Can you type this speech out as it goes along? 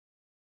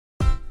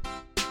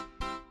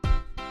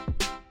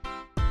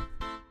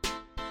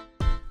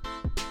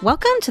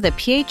Welcome to the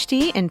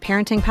PhD in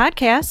Parenting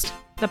podcast.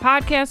 The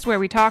podcast where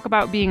we talk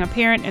about being a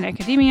parent in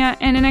academia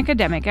and an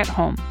academic at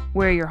home.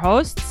 We're your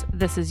hosts.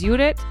 This is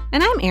Judith.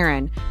 And I'm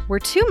Erin. We're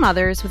two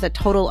mothers with a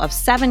total of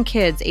 7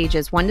 kids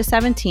ages 1 to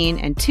 17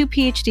 and 2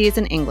 PhDs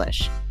in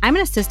English. I'm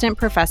an assistant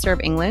professor of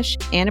English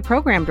and a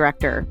program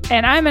director.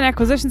 And I'm an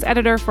acquisitions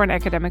editor for an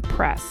academic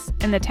press.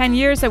 In the 10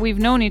 years that we've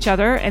known each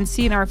other and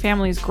seen our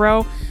families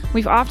grow,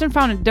 we've often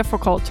found it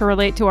difficult to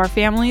relate to our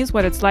families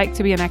what it's like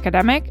to be an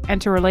academic and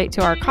to relate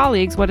to our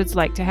colleagues what it's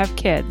like to have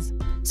kids.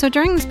 So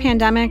during this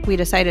pandemic, we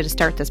decided to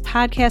start this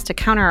podcast to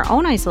counter our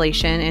own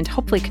isolation and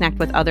hopefully connect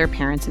with other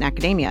parents in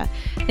academia.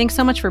 Thanks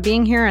so much for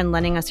being here and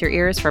lending us your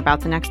ears for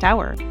about the next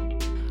hour.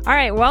 All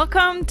right,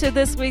 welcome to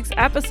this week's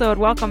episode.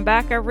 Welcome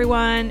back,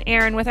 everyone.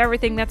 Erin, with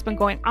everything that's been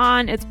going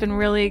on, it's been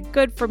really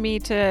good for me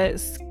to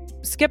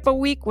skip a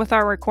week with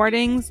our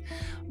recordings.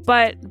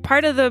 But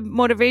part of the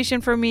motivation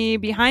for me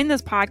behind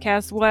this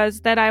podcast was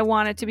that I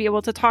wanted to be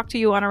able to talk to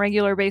you on a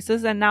regular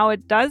basis. And now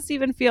it does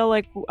even feel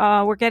like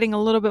we're getting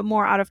a little bit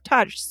more out of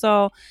touch.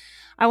 So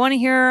I want to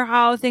hear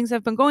how things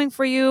have been going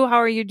for you. How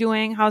are you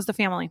doing? How's the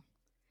family?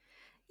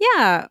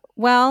 Yeah,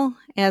 well,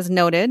 as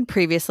noted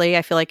previously,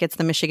 I feel like it's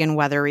the Michigan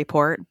weather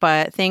report,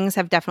 but things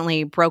have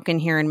definitely broken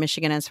here in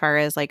Michigan as far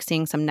as like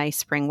seeing some nice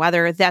spring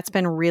weather. That's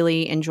been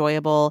really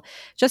enjoyable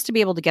just to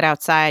be able to get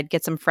outside,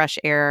 get some fresh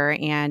air.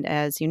 And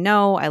as you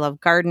know, I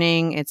love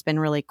gardening. It's been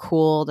really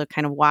cool to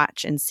kind of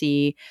watch and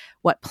see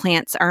what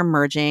plants are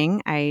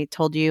emerging. I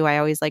told you I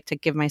always like to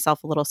give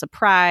myself a little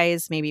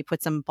surprise, maybe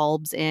put some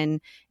bulbs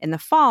in the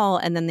fall,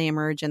 and then they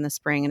emerge in the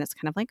spring. And it's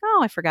kind of like,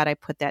 oh, I forgot I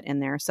put that in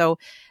there. So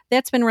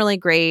that's been really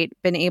great.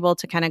 Been able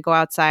to kind of go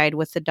outside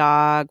with the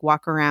dog,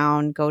 walk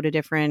around, go to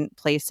different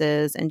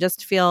places, and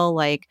just feel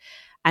like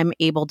I'm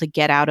able to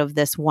get out of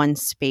this one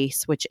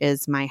space, which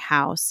is my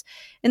house.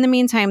 In the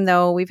meantime,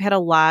 though, we've had a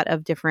lot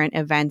of different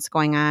events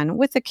going on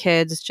with the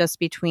kids, just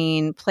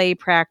between play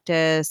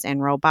practice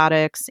and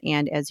robotics.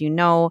 And as you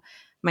know,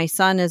 my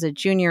son is a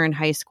junior in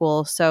high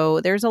school,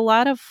 so there's a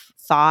lot of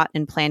thought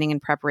and planning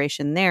and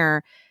preparation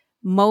there.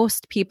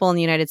 Most people in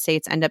the United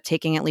States end up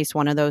taking at least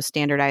one of those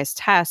standardized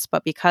tests,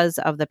 but because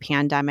of the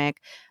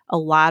pandemic, a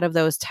lot of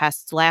those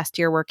tests last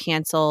year were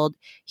canceled.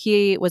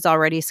 He was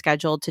already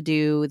scheduled to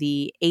do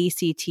the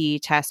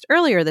ACT test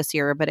earlier this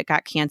year, but it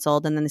got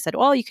canceled. And then they said,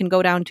 well, you can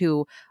go down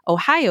to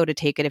Ohio to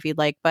take it if you'd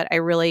like. But I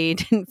really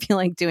didn't feel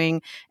like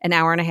doing an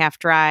hour and a half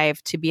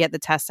drive to be at the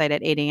test site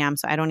at 8 a.m.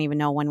 So I don't even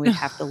know when we'd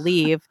have to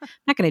leave. I'm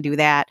not going to do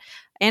that.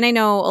 And I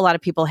know a lot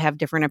of people have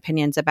different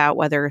opinions about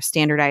whether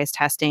standardized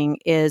testing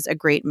is a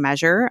great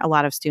measure. A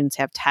lot of students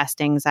have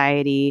test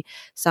anxiety.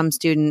 Some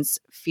students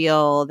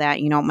feel that,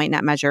 it might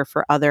not measure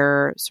for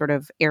other sort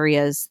of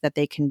areas that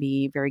they can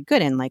be very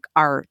good in, like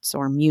arts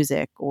or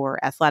music or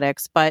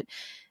athletics. But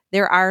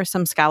there are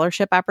some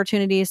scholarship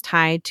opportunities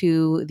tied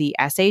to the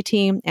SAT.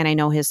 And I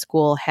know his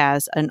school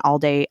has an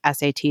all-day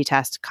SAT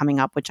test coming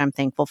up, which I'm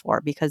thankful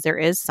for because there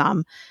is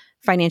some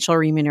financial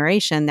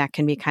remuneration that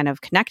can be kind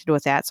of connected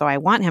with that. So I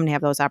want him to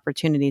have those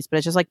opportunities, but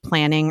it's just like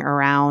planning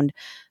around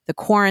the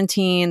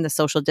quarantine, the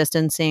social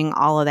distancing,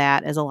 all of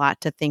that is a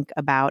lot to think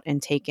about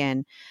and take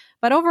in.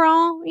 But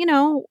overall,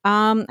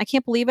 I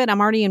can't believe it.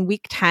 I'm already in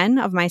week 10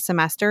 of my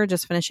semester,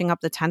 just finishing up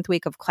the 10th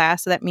week of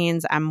class. So that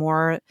means I'm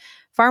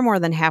far more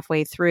than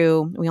halfway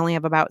through. We only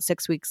have about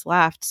 6 weeks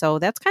left. So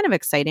that's kind of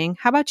exciting.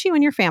 How about you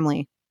and your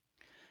family?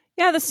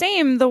 Yeah, the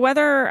same. The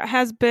weather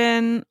has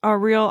been a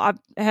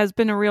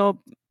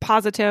real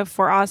positive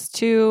for us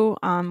too.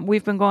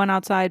 We've been going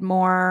outside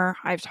more.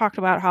 I've talked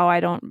about how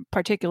I don't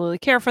particularly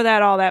care for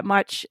that all that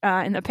much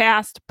in the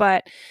past,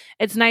 but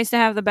it's nice to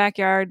have the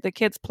backyard. The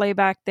kids play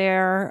back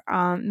there.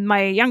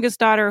 My youngest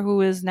daughter,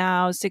 who is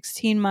now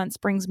 16 months,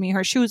 brings me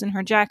her shoes and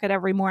her jacket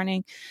every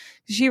morning.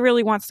 She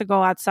really wants to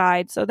go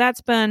outside. So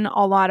that's been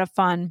a lot of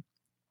fun.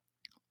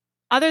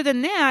 Other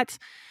than that,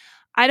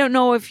 I don't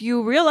know if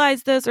you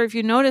realize this or if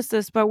you noticed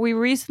this, but we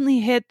recently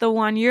hit the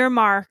 1-year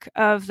mark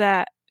of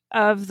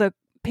the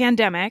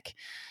pandemic.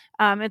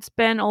 It's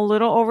been a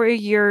little over a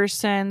year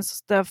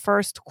since the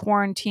first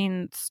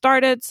quarantine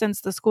started, since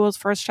the schools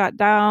first shut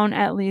down,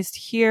 at least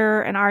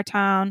here in our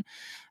town.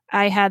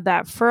 I had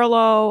that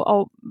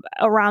furlough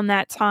around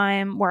that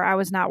time where I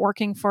was not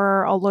working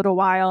for a little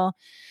while.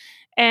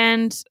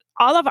 And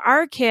all of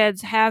our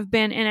kids have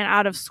been in and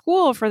out of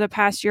school for the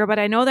past year, but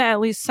I know that at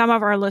least some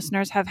of our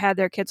listeners have had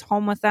their kids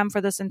home with them for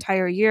this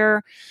entire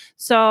year.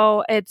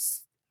 So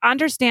it's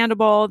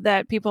understandable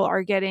that people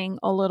are getting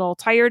a little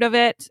tired of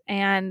it.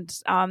 And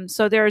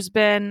so there's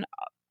been,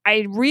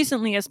 I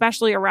recently,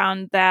 especially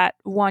around that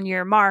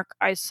 1-year mark,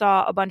 I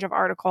saw a bunch of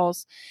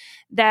articles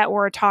that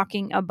were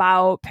talking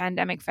about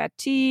pandemic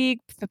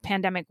fatigue, the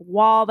pandemic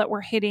wall that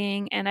we're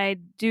hitting. And I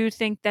do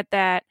think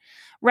that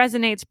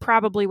resonates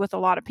probably with a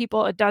lot of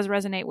people. It does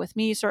resonate with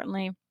me,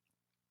 certainly.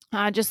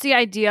 Just the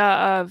idea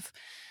of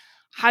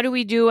how do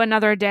we do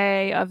another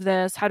day of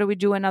this? How do we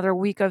do another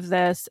week of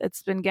this?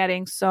 It's been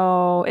getting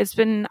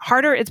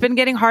harder. It's been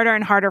getting harder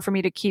and harder for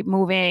me to keep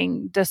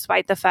moving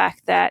despite the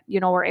fact that,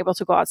 we're able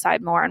to go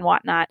outside more and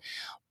whatnot.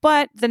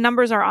 but the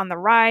numbers are on the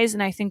rise,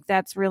 and I think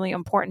that's really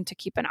important to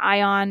keep an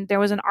eye on. There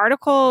was an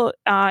article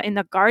in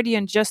The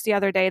Guardian just the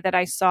other day that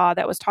I saw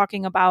that was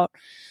talking about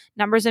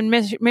numbers in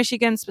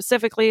Michigan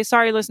specifically.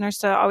 Sorry, listeners,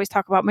 to always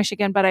talk about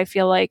Michigan, but I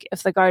feel like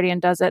if The Guardian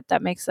does it,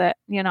 that makes it,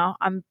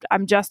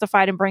 I'm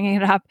justified in bringing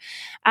it up.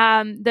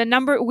 The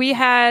number, we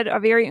had a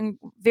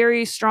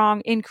very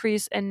strong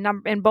increase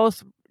in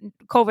both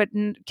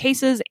COVID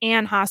cases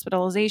and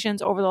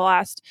hospitalizations over the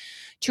last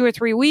 2 or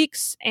 3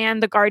 weeks.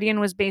 And The Guardian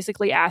was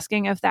basically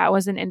asking if that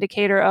was an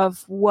indicator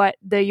of what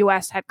the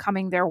US had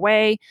coming their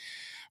way.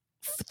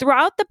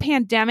 Throughout the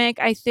pandemic,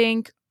 I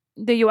think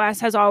the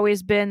US has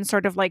always been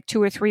sort of like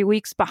 2 or 3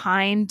 weeks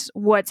behind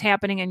what's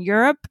happening in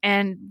Europe.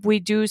 And we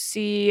do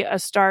see a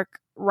stark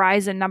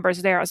rise in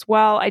numbers there as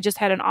well. I just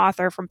had an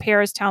author from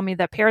Paris tell me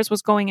that Paris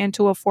was going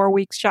into a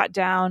 4-week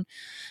shutdown.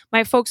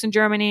 My folks in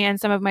Germany and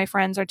some of my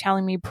friends are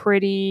telling me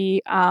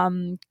pretty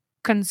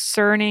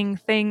concerning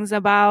things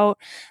about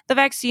the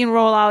vaccine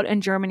rollout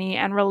in Germany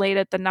and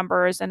related the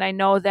numbers. And I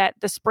know that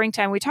the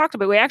springtime we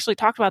actually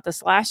talked about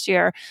this last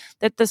year,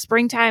 that the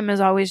springtime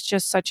is always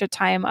just such a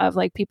time of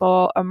like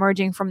people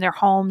emerging from their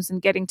homes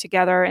and getting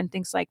together and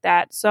things like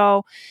that.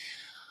 So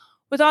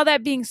with all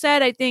that being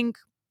said, I think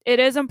it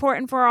is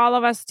important for all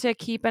of us to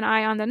keep an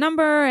eye on the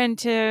number and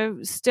to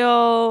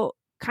still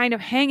kind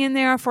of hang in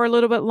there for a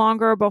little bit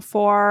longer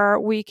before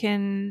we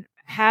can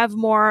have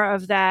more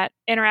of that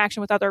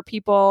interaction with other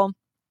people.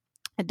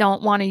 I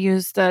don't want to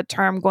use the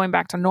term going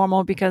back to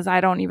normal because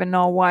I don't even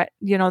know what,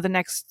 the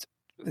next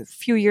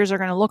few years are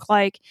going to look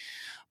like.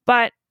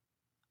 But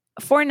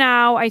for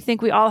now, I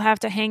think we all have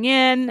to hang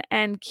in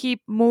and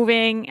keep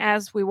moving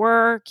as we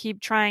were, keep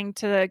trying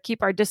to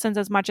keep our distance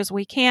as much as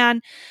we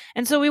can.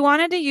 And so we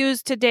wanted to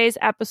use today's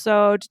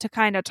episode to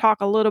kind of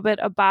talk a little bit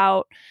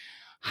about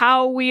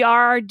how we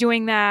are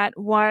doing that,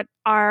 what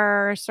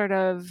our sort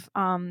of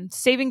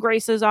saving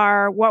graces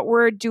are, what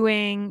we're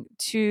doing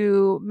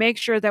to make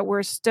sure that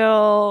we're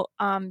still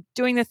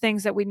doing the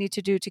things that we need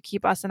to do to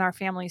keep us and our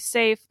families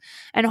safe.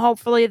 And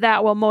hopefully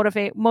that will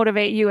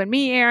motivate you and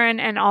me, Erin,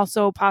 and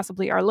also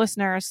possibly our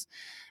listeners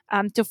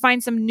to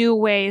find some new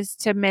ways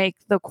to make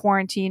the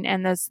quarantine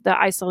and the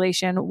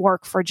isolation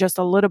work for just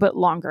a little bit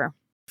longer.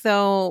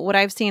 So what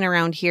I've seen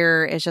around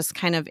here is just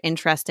kind of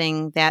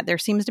interesting that there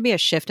seems to be a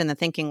shift in the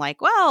thinking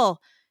like, well,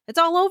 it's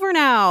all over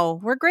now.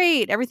 We're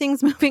great.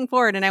 Everything's moving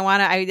forward. And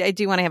I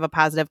do want to have a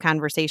positive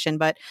conversation,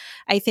 but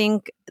I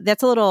think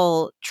that's a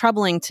little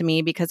troubling to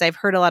me because I've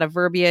heard a lot of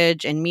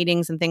verbiage and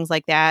meetings and things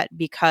like that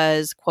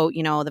because, quote,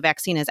 the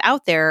vaccine is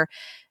out there.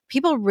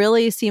 People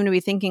really seem to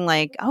be thinking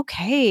like,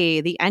 okay,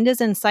 the end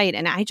is in sight.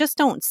 And I just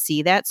don't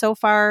see that so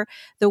far.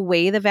 The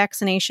way the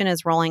vaccination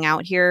is rolling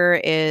out here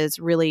is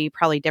really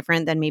probably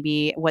different than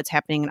maybe what's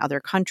happening in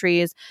other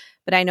countries.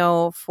 But I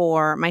know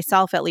for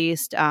myself, at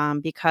least,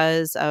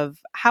 because of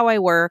how I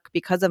work,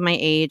 because of my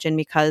age, and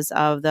because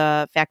of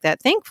the fact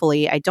that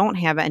thankfully I don't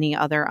have any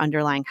other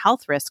underlying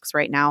health risks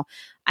right now,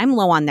 I'm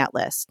low on that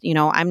list.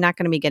 I'm not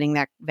going to be getting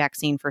that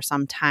vaccine for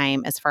some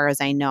time, as far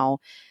as I know.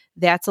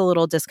 That's a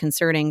little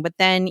disconcerting. But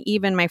then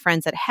even my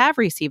friends that have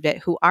received it,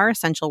 who are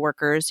essential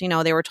workers,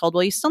 they were told,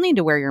 well, you still need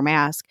to wear your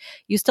mask.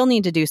 You still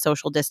need to do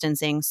social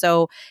distancing.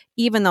 So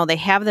even though they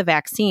have the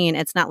vaccine,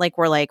 it's not like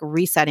we're like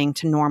resetting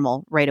to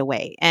normal right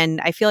away. And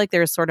I feel like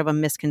there's sort of a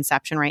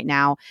misconception right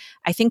now.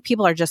 I think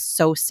people are just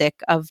so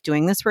sick of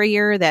doing this for a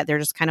year that they're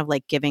just kind of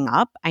like giving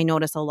up. I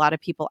notice a lot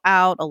of people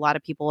out, a lot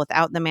of people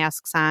without the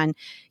masks on.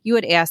 You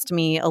had asked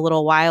me a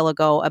little while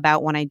ago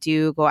about when I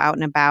do go out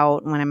and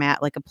about, when I'm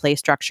at like a play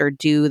structure,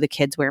 do the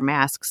kids wear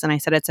masks? And I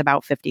said it's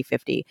about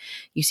 50-50.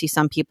 You see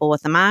some people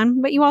with them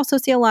on, but you also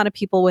see a lot of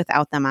people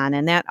without them on.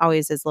 And that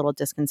always is a little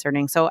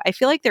disconcerting. So I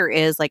feel like there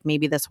is like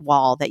maybe this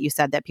wall that you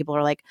said that people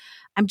are like,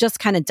 I'm just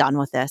kind of done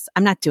with this.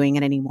 I'm not doing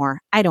it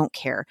anymore. I don't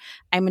care.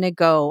 I'm going to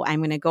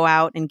go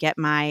out and get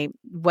my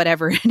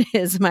whatever it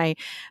is, my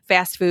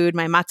fast food,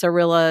 my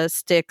mozzarella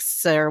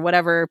sticks or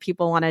whatever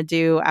people want to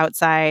do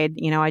outside.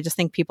 I just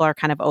think people are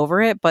kind of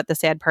over it. But the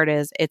sad part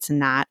is it's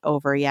not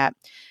over yet.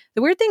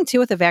 The weird thing too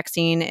with the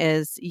vaccine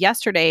is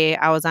yesterday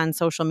I was on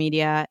social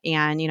media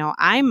and,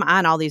 I'm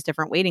on all these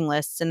different waiting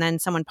lists. And then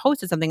someone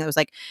posted something that was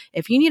like,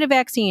 if you need a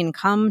vaccine,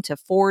 come to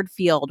Ford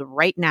Field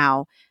right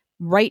now.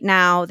 Right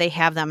now they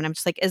have them. And I'm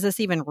just like, is this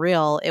even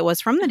real? It was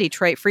from the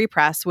Detroit Free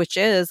Press, which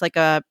is like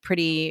a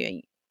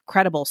pretty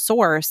credible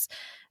source.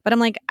 But I'm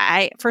like,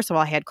 first of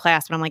all, I had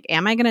class, but I'm like,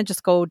 am I going to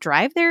just go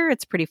drive there?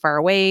 It's pretty far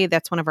away.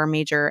 That's one of our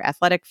major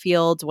athletic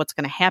fields. What's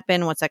going to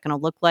happen? What's that going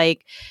to look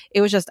like?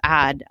 It was just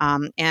odd.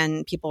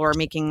 And people were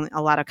making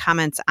a lot of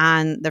comments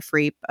on the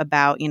Freep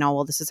about,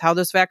 well, this is how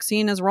this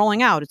vaccine is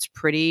rolling out. It's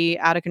pretty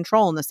out of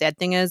control. And the sad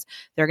thing is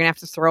they're going to have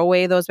to throw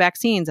away those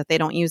vaccines if they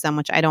don't use them,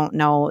 which I don't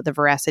know the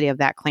veracity of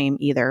that claim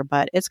either,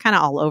 but it's kind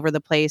of all over the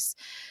place.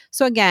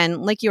 So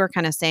again, like you were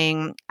kind of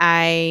saying,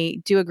 I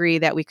do agree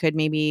that we could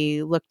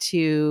maybe look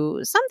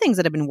to some things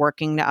that have been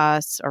working to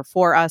us or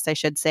for us, I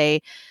should say,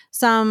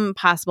 some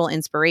possible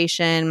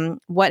inspiration.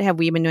 What have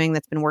we been doing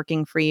that's been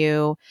working for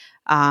you?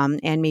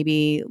 And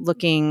maybe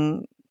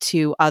looking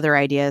to other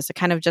ideas to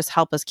kind of just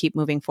help us keep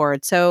moving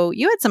forward. So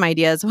you had some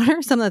ideas. What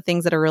are some of the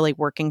things that are really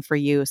working for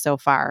you so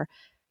far?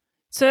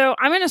 So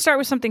I'm going to start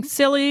with something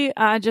silly,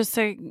 just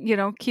to,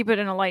 keep it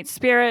in a light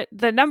spirit.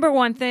 The number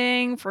one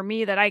thing for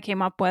me that I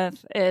came up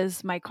with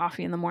is my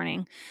coffee in the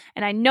morning.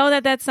 And I know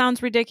that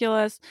sounds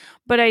ridiculous,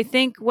 but I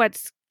think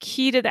what's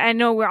key to that, I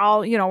know we're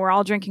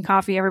all drinking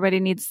coffee. Everybody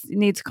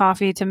needs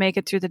coffee to make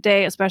it through the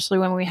day, especially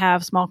when we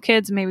have small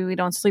kids. Maybe we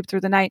don't sleep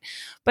through the night.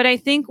 But I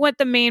think what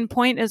the main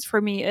point is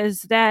for me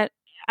is that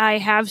I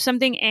have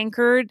something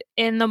anchored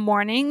in the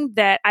morning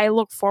that I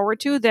look forward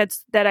to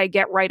that I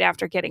get right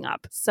after getting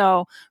up.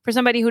 So for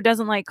somebody who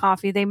doesn't like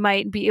coffee, they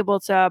might be able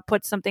to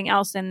put something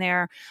else in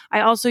there.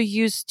 I also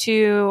used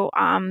to,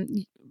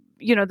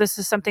 this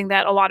is something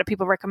that a lot of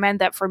people recommend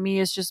that for me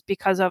is just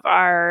because of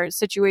our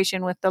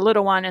situation with the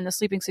little one and the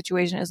sleeping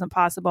situation isn't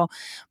possible.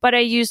 But I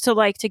used to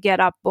like to get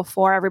up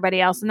before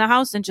everybody else in the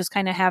house and just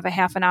kind of have a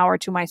half an hour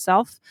to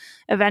myself.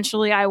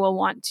 Eventually I will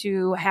want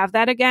to have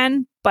that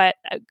again, but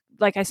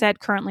like I said,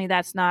 currently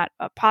that's not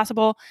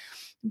possible.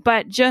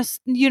 But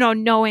just,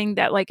 knowing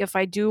that like if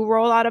I do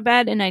roll out of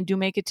bed and I do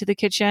make it to the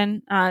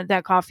kitchen,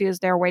 that coffee is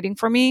there waiting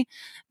for me.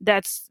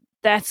 That's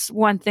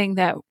one thing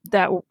that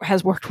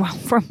has worked well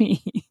for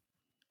me.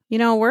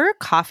 We're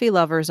coffee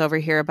lovers over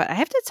here, but I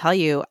have to tell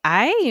you,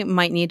 I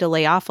might need to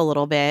lay off a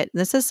little bit.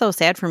 This is so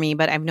sad for me,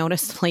 but I've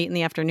noticed late in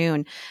the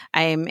afternoon,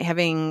 I'm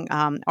having,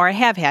 or I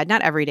have had,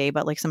 not every day,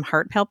 but like some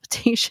heart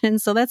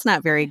palpitations. So that's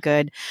not very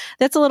good.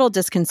 That's a little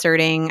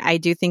disconcerting. I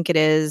do think it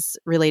is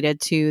related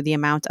to the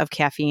amount of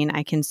caffeine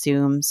I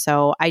consume.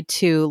 So I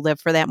too live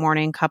for that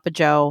morning cup of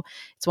joe.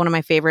 It's one of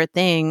my favorite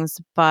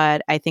things,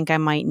 but I think I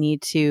might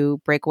need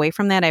to break away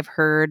from that. I've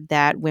heard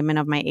that women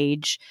of my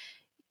age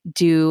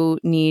do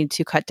need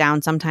to cut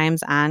down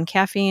sometimes on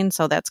caffeine.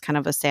 So that's kind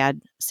of a sad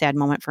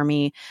moment for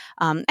me.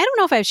 I don't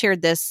know if I've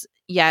shared this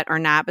yet or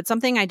not, but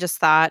something I just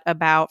thought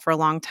about for a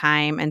long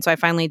time. And so I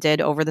finally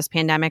did over this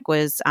pandemic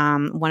was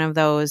one of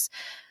those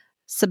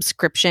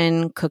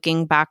subscription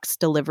cooking box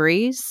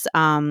deliveries.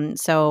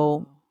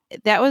 So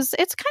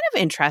it's kind of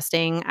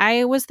interesting.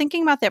 I was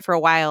thinking about that for a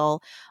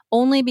while,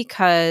 only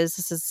because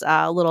this is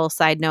a little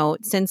side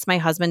note. Since my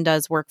husband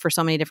does work for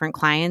so many different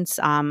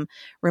clients,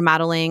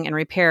 remodeling and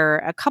repair,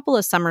 a couple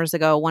of summers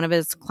ago, one of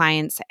his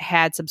clients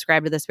had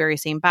subscribed to this very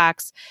same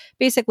box.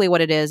 Basically what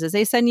it is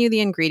they send you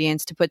the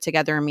ingredients to put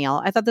together a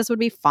meal. I thought this would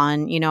be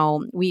fun.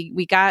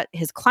 We got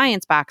his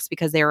client's box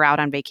because they were out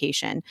on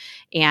vacation,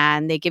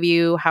 and they give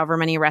you however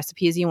many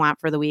recipes you want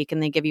for the week,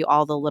 and they give you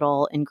all the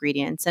little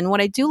ingredients. And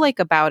what I do like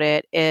about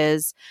it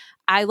is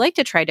I like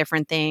to try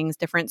different things,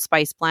 different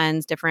spice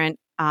blends, different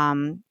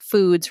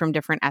foods from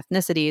different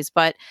ethnicities.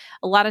 But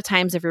a lot of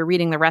times, if you're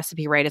reading the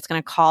recipe right, it's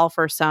going to call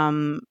for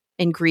some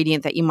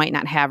ingredient that you might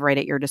not have right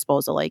at your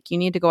disposal. Like you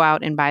need to go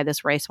out and buy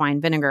this rice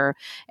wine vinegar,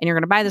 and you're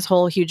going to buy this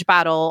whole huge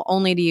bottle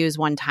only to use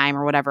one time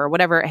or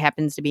whatever it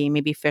happens to be,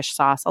 maybe fish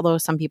sauce, although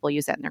some people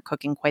use that in their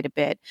cooking quite a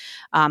bit.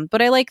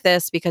 But I like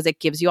this because it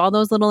gives you all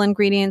those little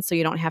ingredients so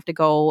you don't have to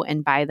go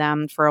and buy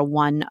them for a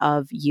one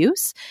of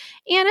use.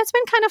 And it's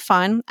been kind of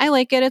fun. I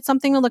like it. It's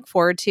something to look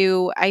forward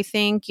to. I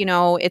think,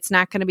 it's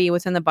not going to be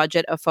within the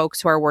budget of folks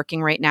who are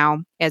working right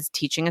now as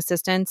teaching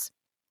assistants.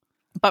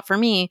 But for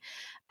me,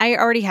 I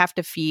already have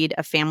to feed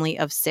a family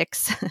of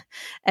 6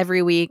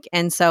 every week.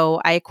 And so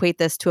I equate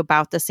this to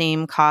about the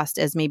same cost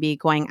as maybe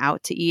going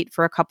out to eat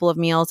for a couple of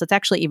meals. It's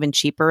actually even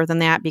cheaper than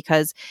that,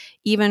 because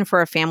even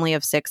for a family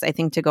of 6, I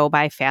think to go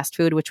buy fast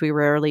food, which we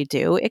rarely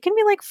do, it can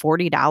be like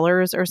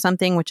 $40 or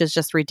something, which is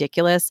just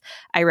ridiculous.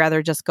 I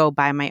rather just go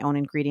buy my own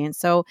ingredients.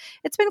 So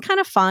it's been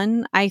kind of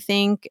fun. I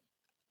think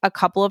a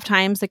couple of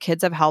times the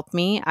kids have helped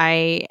me.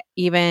 I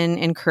even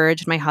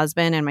encouraged my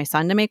husband and my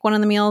son to make one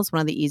of the meals, one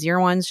of the easier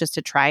ones, just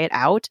to try it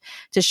out,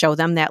 to show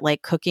them that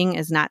like cooking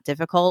is not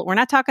difficult. We're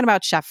not talking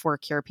about chef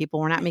work here, people.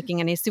 We're not making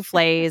any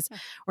souffles.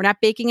 We're not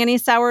baking any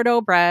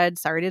sourdough bread.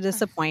 Sorry to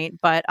disappoint,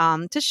 but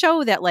to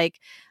show that like,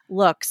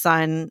 look,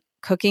 son,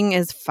 cooking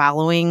is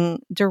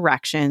following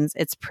directions.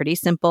 It's pretty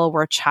simple.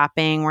 We're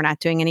chopping. We're not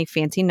doing any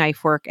fancy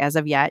knife work as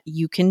of yet.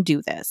 You can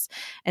do this.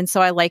 And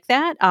so I like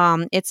that.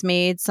 It's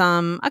made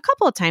a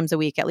couple of times a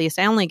week, at least.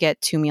 I only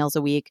get 2 meals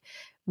a week.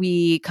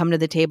 We come to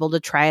the table to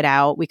try it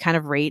out. We kind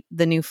of rate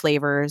the new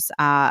flavors.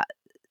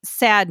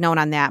 Sad note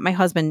on that. My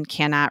husband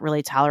cannot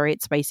really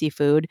tolerate spicy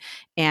food,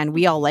 and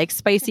we all like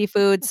spicy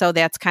food. So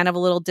that's kind of a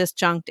little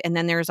disjunct. And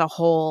then there's a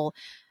whole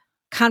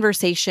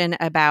conversation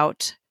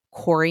about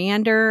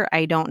coriander.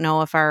 I don't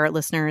know if our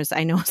listeners,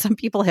 I know some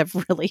people have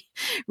really,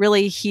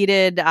 really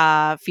heated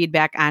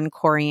feedback on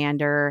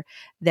coriander,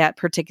 that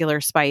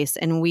particular spice,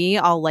 and we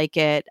all like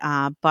it,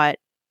 but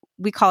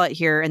we call it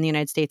here in the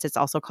United States, it's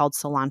also called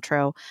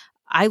cilantro.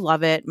 I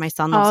love it. My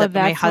son loves it.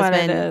 But my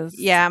husband,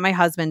 my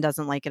husband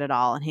doesn't like it at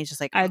all. And he's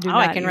just like, I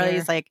can really,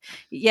 he's like,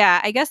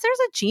 yeah, I guess there's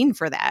a gene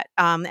for that.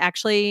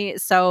 Actually,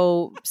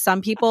 so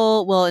some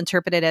people will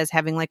interpret it as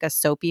having like a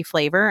soapy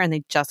flavor and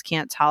they just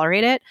can't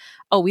tolerate it.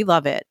 oh, we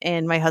love it.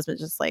 And my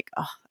husband's just like,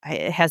 oh,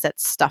 it has that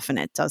stuff in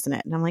it, doesn't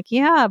it? And I'm like,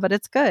 yeah, but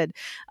it's good.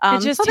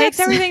 It just takes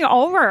everything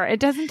over. It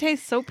doesn't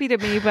taste soapy to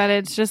me, but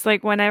it's just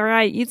like whenever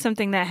I eat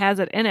something that has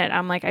it in it,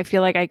 I'm like, I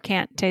feel like I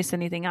can't taste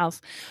anything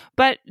else.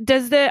 But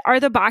are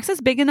the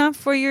boxes big enough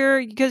for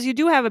because you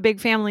do have a big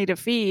family to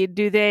feed?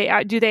 Do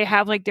they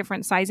have like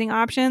different sizing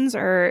options,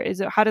 or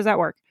how does that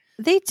work?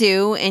 They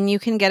do, and you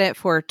can get it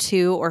for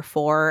 2 or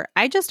 4.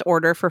 I just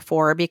order for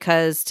 4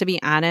 because, to be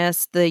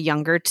honest, the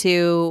younger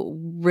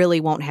 2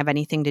 really won't have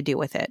anything to do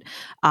with it.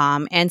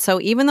 And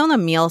so even though the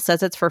meal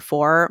says it's for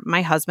 4,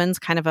 my husband's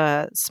kind of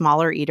a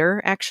smaller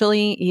eater,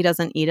 actually. He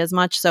doesn't eat as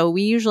much. So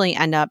we usually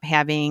end up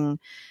having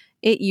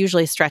it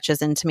usually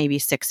stretches into maybe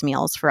 6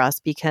 meals for us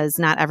because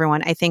not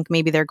everyone, I think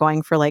maybe they're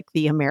going for like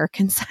the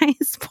American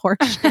size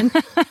portion.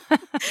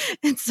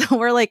 And so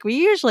we're like, we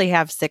usually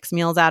have 6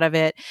 meals out of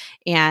it,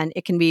 and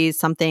it can be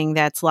something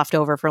that's left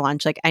over for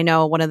lunch. Like I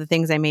know one of the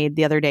things I made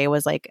the other day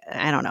was like,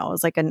 I don't know, it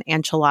was like an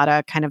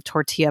enchilada kind of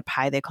tortilla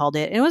pie, they called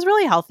it. And it was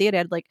really healthy. It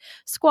had like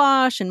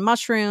squash and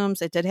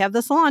mushrooms. It did have the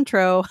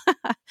cilantro.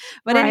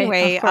 But right,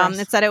 anyway,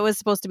 it said it was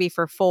supposed to be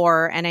for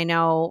 4. And I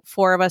know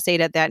 4 of us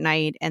ate it that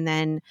night. And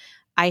then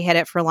I had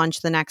it for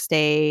lunch the next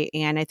day,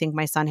 and I think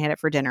my son had it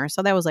for dinner.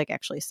 So that was like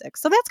actually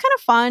 6. So that's kind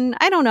of fun.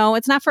 I don't know.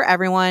 It's not for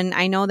everyone.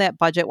 I know that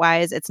budget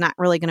wise, it's not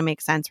really going to make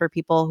sense for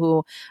people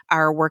who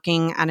are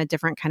working on a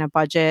different kind of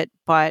budget.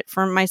 But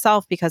for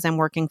myself, because I'm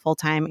working full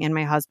time and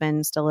my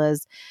husband still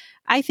is,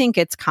 I think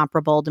it's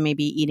comparable to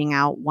maybe eating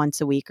out once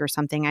a week or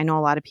something. I know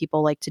a lot of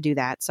people like to do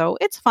that. So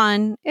it's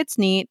fun. It's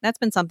neat. That's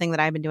been something that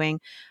I've been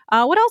doing.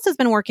 What else has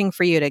been working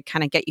for you to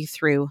kind of get you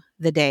through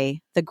the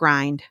day, the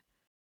grind?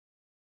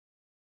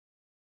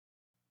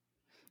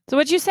 So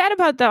what you said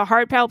about the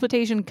heart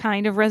palpitation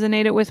kind of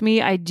resonated with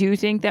me. I do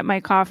think that my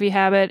coffee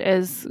habit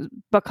is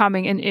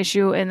becoming an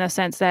issue in the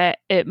sense that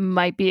it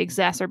might be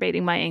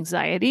exacerbating my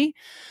anxiety.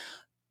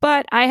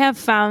 But I have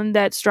found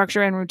that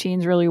structure and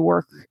routines really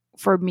work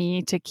for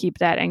me to keep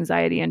that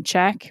anxiety in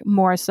check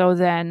more so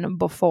than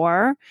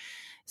before.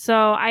 So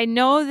I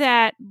know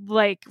that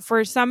like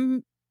for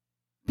some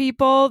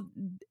people,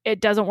 it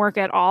doesn't work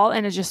at all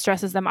and it just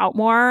stresses them out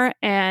more.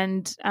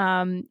 And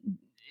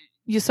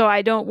so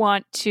I don't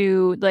want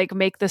to like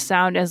make this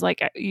sound as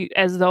like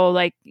as though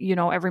like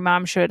every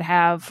mom should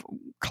have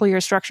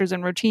clear structures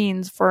and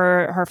routines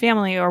for her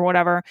family or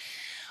whatever.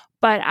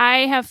 But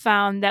I have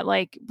found that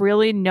like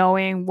really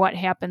knowing what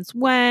happens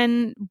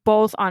when,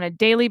 both on a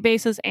daily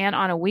basis and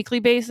on a weekly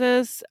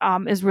basis,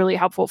 is really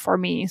helpful for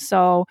me.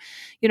 So,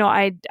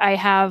 I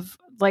have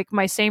like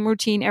my same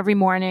routine every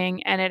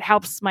morning, and it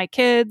helps my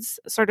kids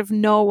sort of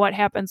know what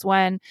happens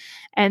when.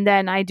 And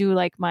then I do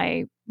like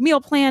my meal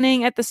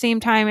planning at the same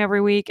time every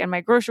week and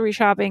my grocery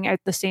shopping at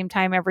the same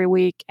time every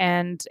week.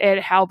 And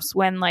it helps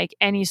when like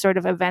any sort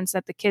of events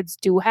that the kids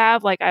do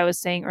have, like I was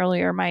saying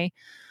earlier, my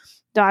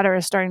daughter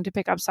is starting to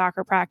pick up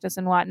soccer practice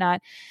and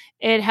whatnot.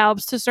 It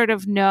helps to sort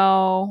of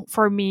know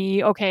for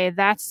me, okay,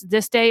 that's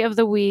this day of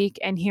the week,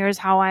 and here's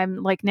how I'm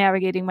like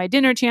navigating my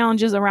dinner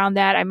challenges around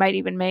that. I might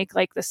even make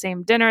like the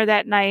same dinner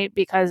that night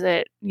because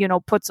it,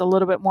 puts a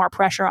little bit more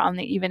pressure on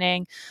the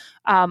evening.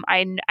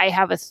 I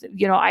have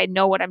I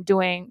know what I'm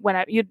doing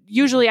when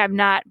usually I'm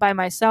not by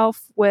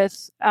myself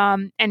with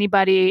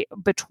anybody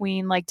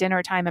between like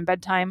dinner time and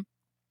bedtime.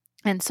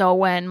 And so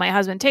when my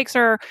husband takes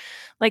her,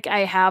 like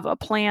I have a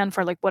plan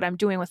for like what I'm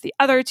doing with the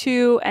other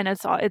 2, and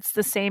it's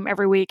the same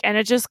every week. And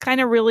it just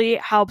kind of really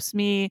helps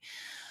me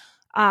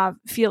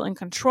feel in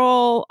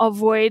control,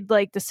 avoid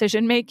like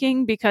decision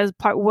making, because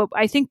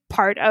I think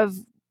part of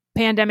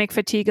pandemic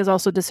fatigue is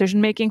also decision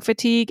making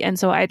fatigue. And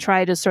so I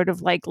try to sort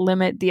of like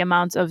limit the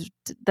amounts of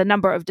the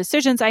number of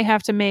decisions I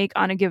have to make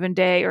on a given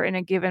day or in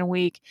a given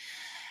week.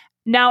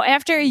 Now,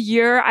 after a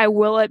year, I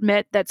will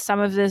admit that some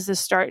of this is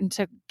starting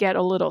to get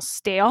a little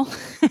stale.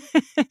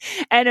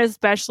 And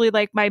especially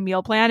like my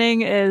meal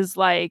planning is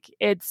like,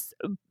 it's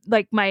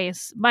like my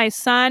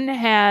son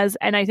has,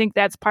 and I think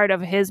that's part of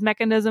his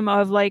mechanism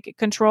of like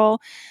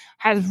control,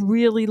 has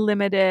really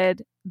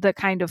limited the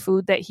kind of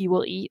food that he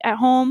will eat at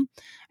home.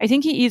 I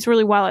think he eats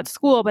really well at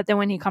school, but then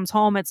when he comes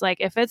home, it's like,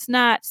 if it's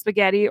not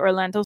spaghetti or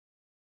lentil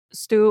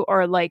stew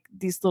or like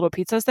these little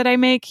pizzas that I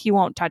make, he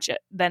won't touch it.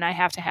 Then I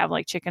have to have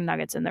like chicken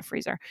nuggets in the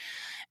freezer.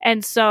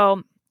 And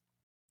so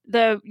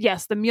the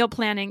meal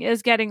planning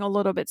is getting a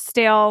little bit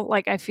stale.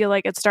 Like I feel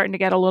like it's starting to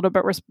get a little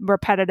bit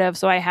repetitive.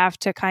 So I have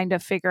to kind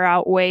of figure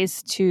out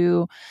ways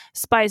to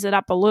spice it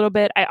up a little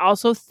bit. I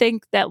also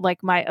think that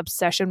like my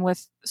obsession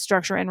with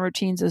structure and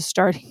routines is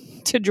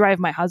starting to drive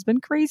my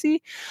husband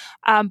crazy.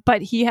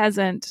 But he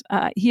hasn't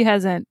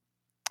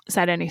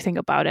said anything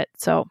about it.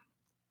 So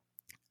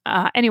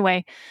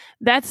anyway,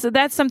 that's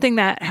something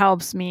that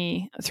helps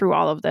me through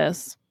all of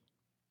this.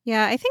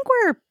 Yeah, I think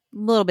we're a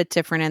little bit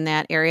different in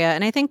that area.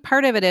 And I think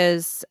part of it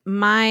is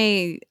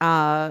my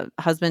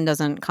husband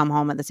doesn't come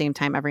home at the same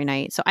time every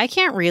night. So I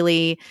can't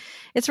really,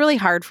 it's really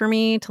hard for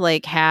me to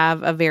like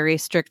have a very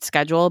strict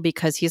schedule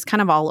because he's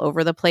kind of all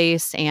over the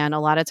place. And a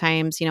lot of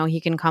times,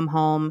 he can come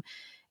home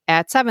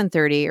at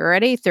 7:30 or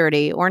at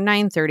 8:30 or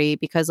 9:30,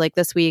 because like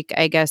this week,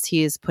 I guess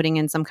he's putting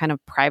in some kind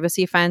of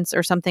privacy fence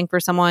or something for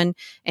someone.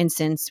 And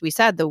since we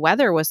said the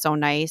weather was so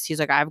nice, he's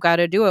like, I've got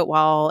to do it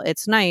while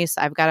it's nice.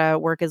 I've got to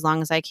work as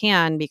long as I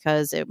can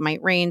because it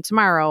might rain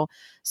tomorrow.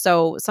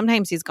 So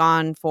sometimes he's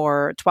gone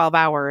for 12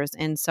 hours.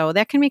 And so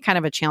that can be kind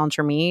of a challenge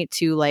for me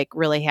to like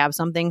really have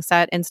something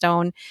set in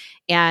stone.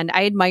 And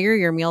I admire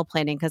your meal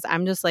planning because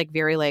I'm just like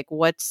very like,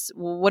 what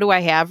do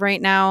I have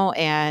right now?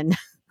 And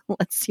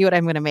let's see what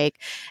I'm going to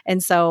make.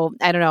 And so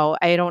I don't know.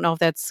 I don't know if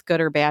that's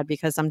good or bad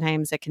because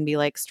sometimes it can be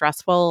like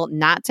stressful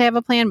not to have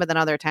a plan, but then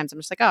other times I'm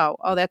just like,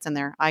 oh, that's in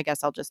there. I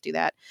guess I'll just do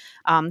that.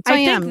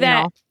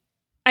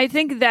 I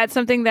think that's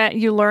something that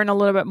you learn a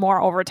little bit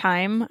more over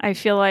time. I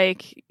feel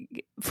like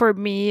for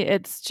me,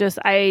 it's just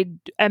I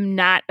am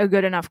not a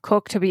good enough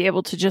cook to be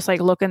able to just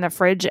like look in the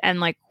fridge and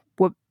like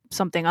whip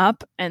something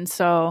up. And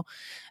so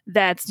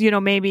that's,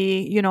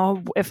 maybe,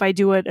 if I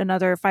do it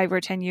another 5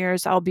 or 10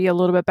 years, I'll be a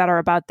little bit better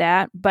about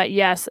that. But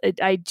yes,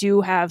 I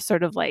do have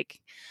sort of like,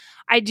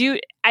 I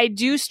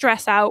do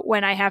stress out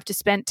when I have to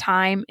spend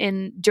time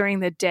during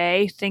the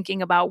day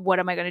thinking about what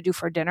am I going to do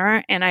for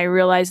dinner. And I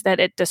realize that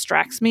it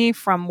distracts me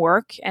from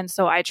work. And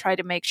so I try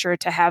to make sure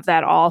to have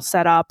that all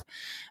set up.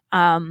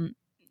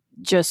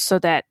 Just so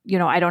that,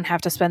 I don't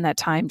have to spend that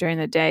time during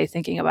the day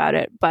thinking about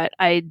it. But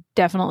I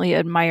definitely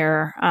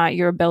admire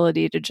your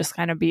ability to just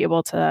kind of be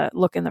able to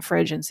look in the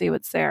fridge and see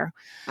what's there.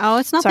 Oh,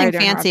 it's nothing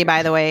fancy,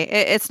 by the way.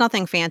 It's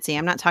nothing fancy.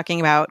 I'm not talking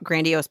about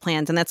grandiose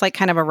plans. And that's like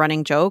kind of a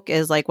running joke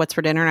is like, what's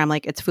for dinner? And I'm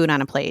like, it's food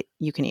on a plate.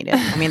 You can eat it.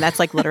 I mean, that's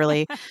like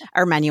literally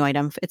our menu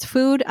item. It's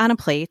food on a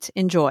plate.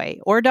 Enjoy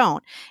or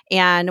don't.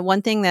 And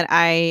one thing that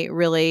I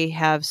really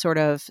have sort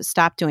of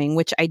stopped doing,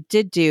 which I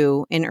did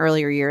do in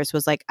earlier years,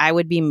 was like I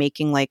would be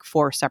making like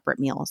 4 separate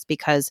meals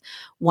because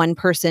one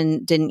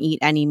person didn't eat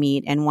any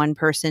meat and one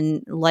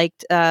person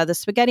liked the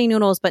spaghetti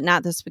noodles, but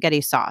not the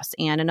spaghetti sauce.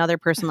 And another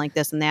person liked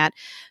this and that.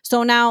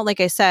 So now, like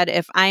I said,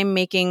 if I'm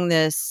making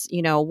this,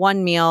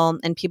 one meal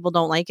and people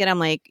don't like it, I'm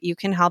like, you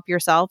can help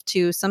yourself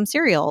to some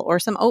cereal or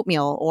some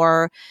oatmeal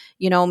or,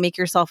 make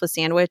yourself a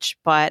sandwich.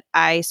 But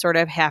I sort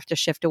of have to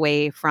shift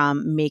away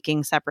from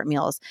making separate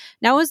meals.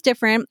 Now it was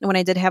different when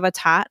I did have a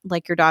tot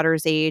like your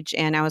daughter's age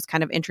and I was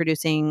kind of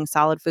introducing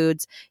solid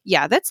foods.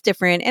 Yeah, that's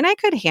different. And I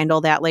could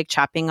handle that, like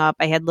chopping up.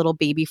 I had little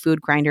baby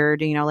food grinder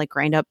to, like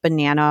grind up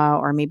banana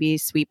or maybe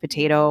sweet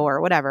potato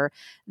or whatever.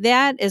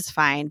 That is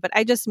fine. But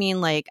I just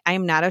mean like,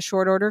 I'm not a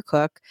short order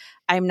cook.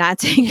 I'm not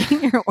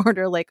taking your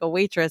order like a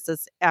waitress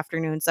this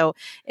afternoon. So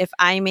if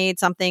I made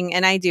something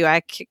and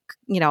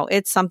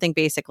it's something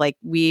basic, like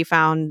we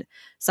found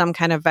some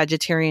kind of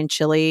vegetarian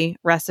chili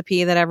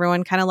recipe that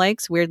everyone kind of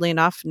likes, weirdly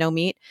enough, no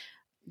meat.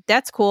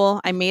 That's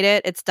cool. I made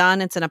it. It's done.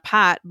 It's in a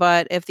pot.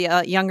 But if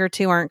the younger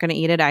two aren't going to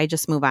eat it, I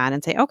just move on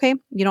and say, okay,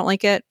 you don't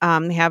like it.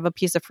 Have a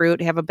piece of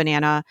fruit, have a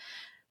banana,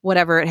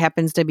 whatever it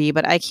happens to be.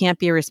 But I can't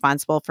be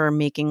responsible for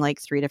making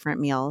like 3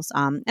 different meals.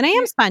 And I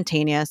am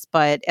spontaneous,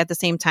 but at the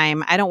same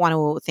time, I don't want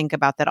to think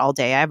about that all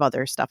day. I have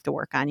other stuff to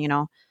work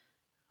on.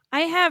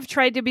 I have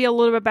tried to be a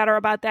little bit better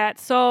about that.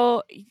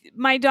 So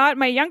my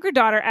younger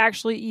daughter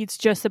actually eats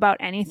just about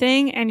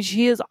anything. And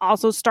she has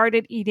also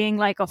started eating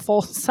like a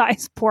full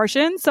size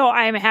portion. So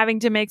I'm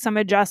having to make some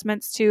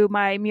adjustments to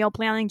my meal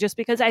planning just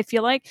because I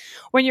feel like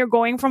when you're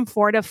going from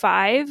 4 to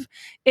 5,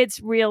 it's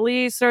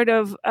really sort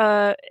of,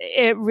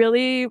 it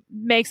really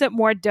makes it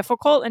more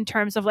difficult in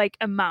terms of like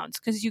amounts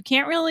because you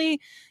can't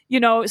really,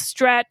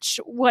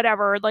 stretch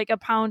whatever, like a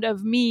pound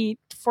of meat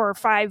for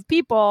 5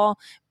 people,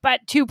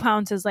 but 2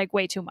 pounds is like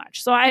way too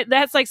much. So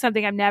that's like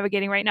something I'm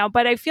navigating right now.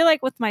 But I feel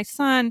like with my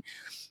son,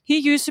 he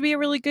used to be a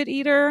really good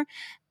eater.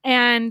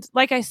 And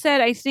like I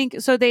said, I think,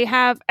 so they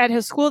have, at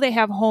his school, they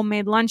have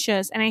homemade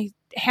lunches and I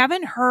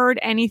haven't heard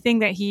anything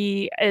that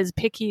he is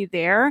picky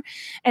there.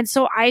 And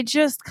so I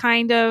just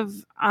kind of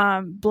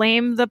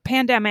blame the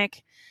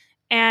pandemic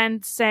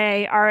and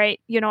say, all right,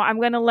 I'm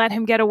going to let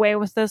him get away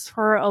with this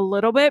for a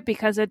little bit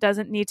because it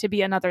doesn't need to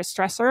be another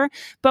stressor.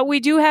 But we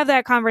do have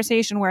that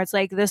conversation where it's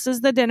like, this is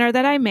the dinner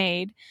that I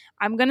made.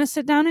 I'm going to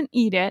sit down and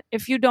eat it.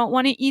 If you don't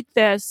want to eat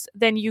this,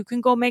 then you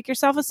can go make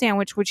yourself a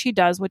sandwich, which he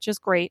does, which is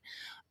great.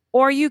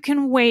 Or you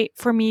can wait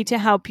for me to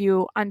help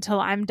you until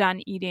I'm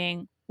done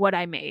eating what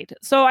I made.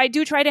 So I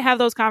do try to have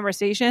those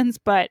conversations,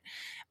 but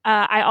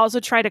I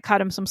also try to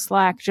cut him some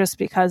slack just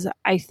because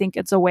I think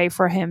it's a way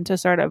for him to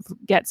sort of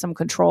get some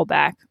control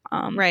back.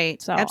 Right.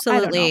 So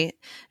absolutely.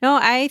 No,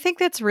 I think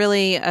that's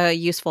really a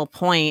useful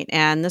point.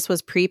 And this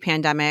was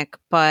pre-pandemic,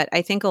 but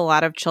I think a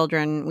lot of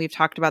children, we've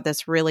talked about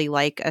this, really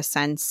like a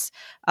sense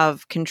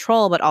of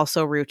control, but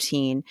also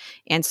routine.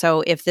 And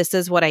so if this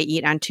is what I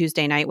eat on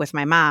Tuesday night with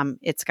my mom,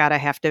 it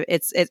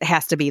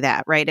has to be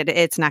that, right?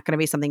 It's not going to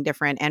be something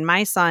different. And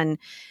my son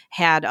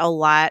had a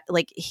lot,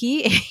 like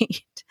he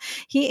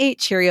ate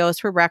Cheerios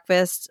for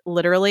breakfast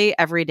literally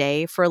every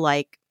day for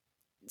like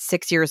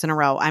 6 years in a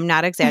row. I'm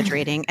not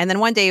exaggerating. And then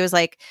one day he was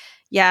like,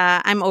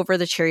 yeah, I'm over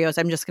the Cheerios.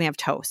 I'm just going to have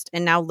toast.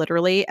 And now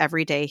literally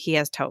every day he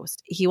has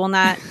toast. He will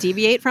not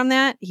deviate from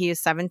that. He is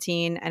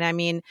 17. And I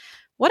mean,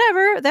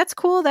 whatever, that's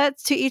cool.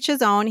 That's to each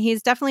his own.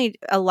 He's definitely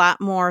a lot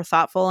more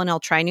thoughtful and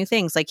he'll try new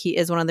things. Like he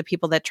is one of the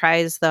people that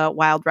tries the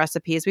wild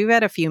recipes. We've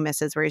had a few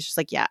misses where he's just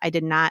like, yeah, I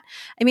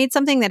made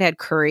something that had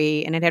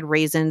curry and it had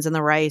raisins in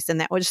the rice.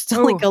 And that was just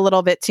like a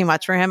little bit too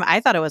much for him. I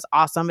thought it was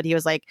awesome, but he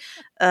was like,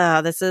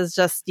 this is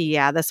just,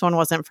 this one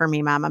wasn't for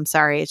me, Mom. I'm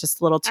sorry. It's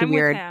just a little too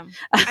weird.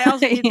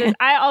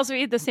 I also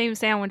eat the same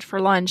sandwich for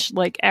lunch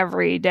like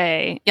every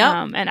day.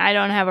 Yep. And I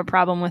don't have a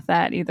problem with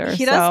that either.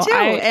 He does too.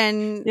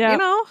 And you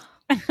know,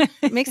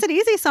 it makes it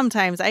easy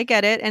sometimes. I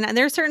get it. And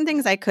there's certain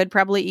things I could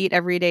probably eat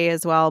every day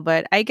as well,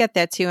 but I get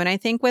that too. And I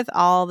think with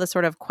all the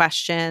sort of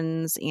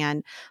questions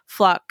and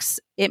flux,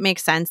 it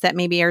makes sense that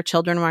maybe our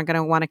children are going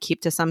to want to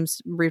keep to some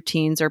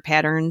routines or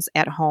patterns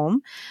at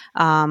home.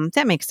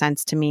 That makes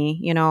sense to me,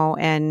 you know,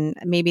 and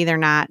maybe they're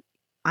not.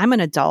 I'm an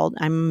adult,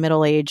 I'm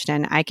middle-aged,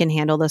 and I can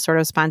handle this sort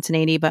of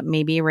spontaneity, but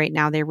maybe right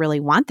now they really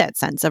want that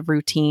sense of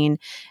routine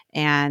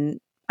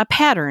and a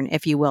pattern,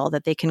 if you will,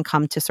 that they can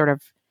come to sort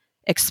of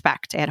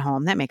expect at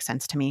home. That makes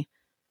sense to me.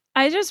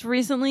 I just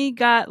recently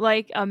got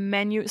like a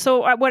menu.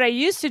 So what I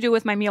used to do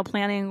with my meal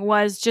planning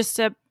was just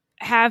to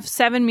have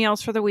 7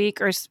 meals for the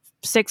week or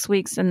 6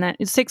 weeks and then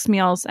 6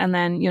 meals. And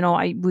then, you know,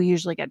 we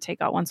usually get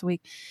takeout once a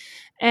week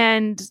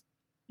and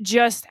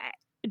just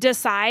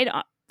decide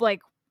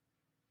like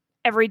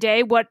every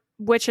day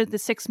which of the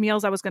 6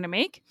 meals I was going to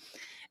make.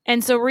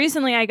 And so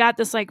recently I got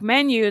this like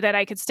menu that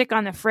I could stick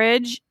on the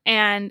fridge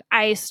and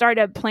I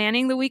started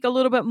planning the week a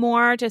little bit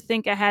more to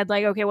think ahead,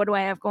 like, okay, what do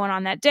I have going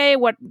on that day?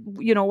 What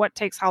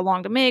takes how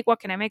long to make?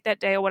 What can I make that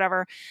day or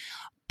whatever?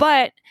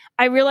 But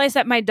I realized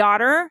that my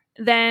daughter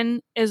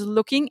then is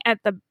looking at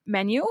the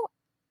menu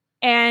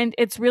and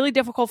it's really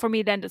difficult for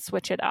me then to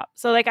switch it up.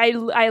 So like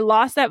I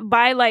lost that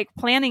by like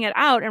planning it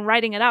out and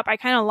writing it up. I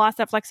kind of lost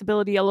that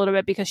flexibility a little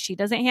bit because she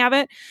doesn't have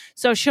it.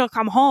 So she'll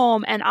come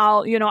home and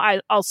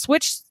I'll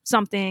switch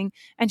something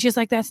and she's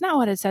like, that's not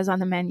what it says on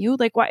the menu.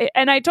 Like why?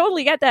 And I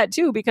totally get that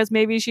too, because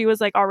maybe she was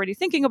like already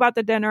thinking about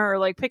the dinner or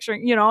like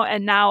picturing, you know,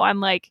 and now I'm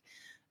like,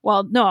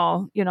 well,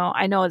 no, you know,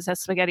 I know it says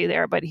spaghetti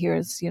there, but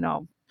here's, you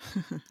know,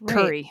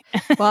 curry.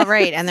 Well,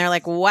 right. And they're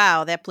like,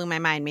 wow, that blew my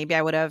mind. Maybe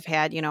I would have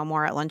had, you know,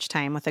 more at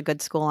lunchtime with a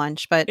good school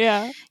lunch. But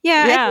yeah.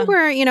 I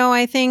think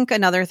I think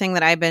another thing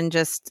that I've been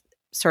just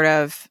sort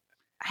of,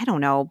 I don't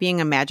know, being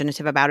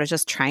imaginative about is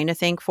just trying to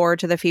think forward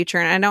to the future.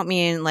 And I don't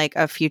mean like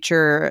a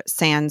future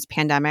sans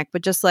pandemic,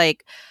 but just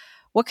like,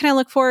 what can I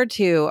look forward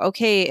to?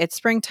 Okay, it's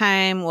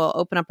springtime. We'll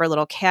open up our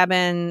little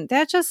cabin.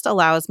 That just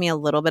allows me a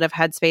little bit of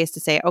headspace to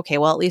say, okay,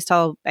 well, at least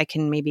I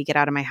can maybe get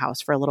out of my house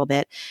for a little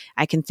bit.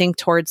 I can think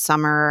towards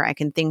summer. I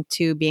can think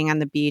to being on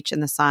the beach in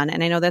the sun.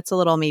 And I know that's a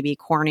little maybe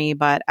corny,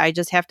 but I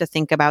just have to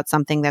think about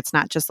something that's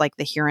not just like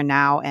the here and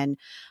now. And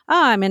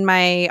I'm in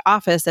my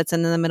office that's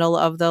in the middle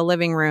of the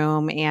living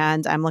room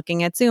and I'm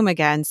looking at Zoom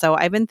again. So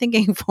I've been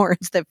thinking forward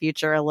to the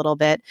future a little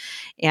bit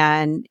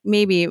and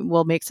maybe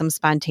we'll make some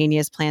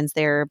spontaneous plans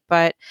there.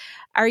 But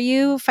are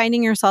you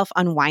finding yourself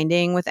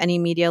unwinding with any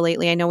media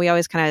lately? I know we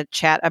always kind of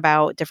chat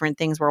about different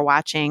things we're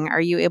watching.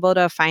 Are you able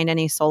to find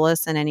any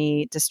solace and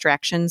any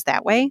distractions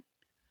that way?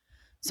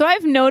 So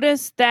I've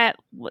noticed that,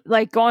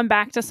 like, going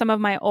back to some of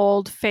my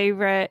old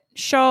favorite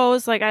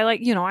shows, like I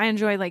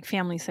enjoy like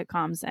family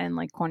sitcoms and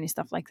like corny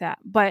stuff like that.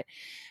 But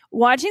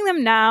watching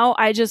them now,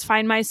 I just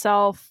find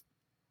myself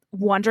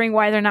wondering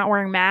why they're not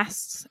wearing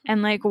masks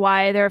and like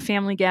why there are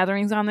family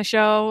gatherings on the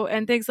show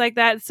and things like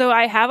that. So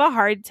I have a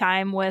hard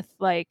time with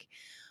like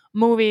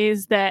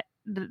movies that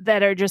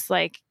are just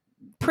like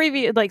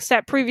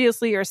set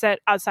previously or set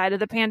outside of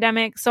the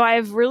pandemic. So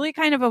I've really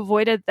kind of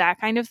avoided that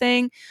kind of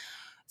thing.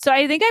 So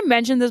I think I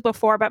mentioned this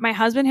before, but my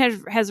husband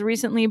has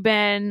recently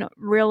been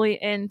really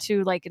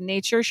into like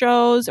nature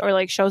shows or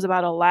like shows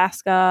about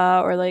Alaska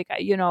or like,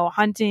 you know,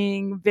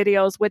 hunting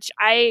videos, which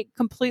I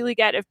completely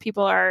get if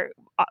people are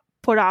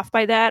put off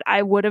by that.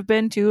 I would have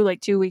been too,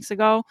 like 2 weeks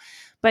ago,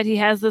 but he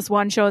has this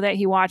one show that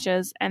he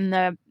watches and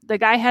the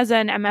guy has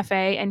an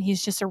MFA and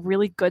he's just a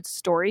really good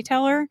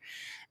storyteller.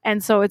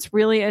 And so it's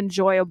really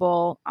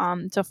enjoyable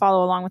to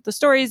follow along with the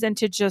stories and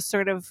to just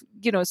sort of,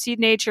 you know, see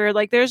nature.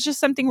 Like there's just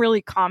something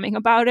really calming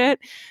about it.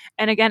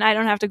 And again, I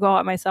don't have to go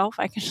out myself.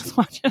 I can just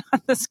watch it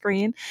on the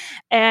screen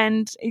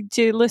and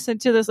to listen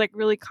to this like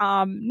really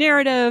calm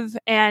narrative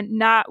and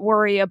not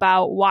worry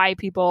about why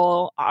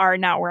people are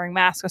not wearing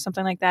masks or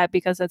something like that,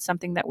 because that's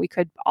something that we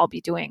could all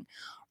be doing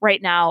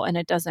right now. And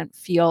it doesn't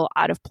feel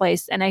out of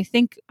place. And I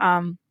think,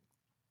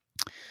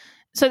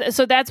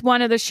 So that's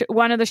one of the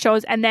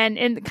shows, and then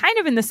in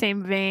the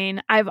same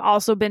vein, I've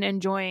also been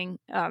enjoying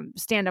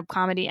stand-up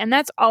comedy, and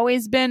that's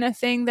always been a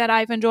thing that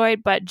I've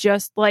enjoyed. But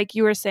just like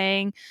you were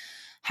saying,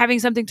 having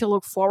something to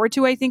look forward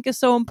to, I think, is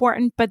so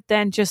important. But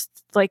then just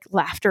like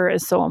laughter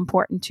is so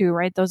important too,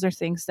 right? Those are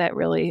things that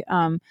really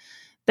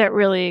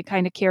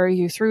kind of carry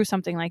you through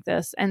something like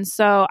this. And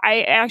so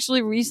I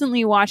actually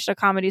recently watched a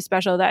comedy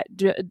special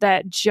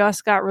that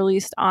just got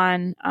released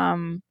on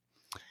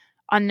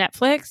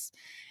Netflix.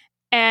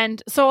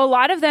 And so a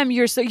lot of them,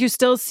 you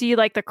still see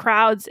like the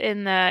crowds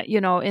in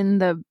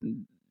the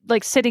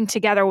like sitting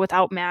together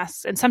without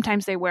masks, and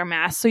sometimes they wear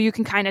masks, so you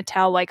can kind of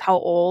tell like how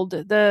old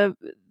the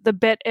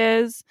bit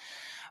is.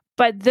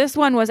 But this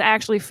one was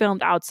actually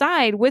filmed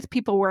outside with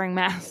people wearing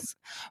masks.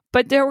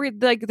 But there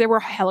were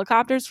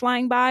helicopters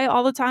flying by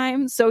all the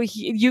time, so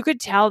you could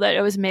tell that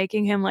it was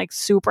making him like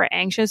super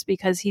anxious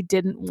because he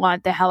didn't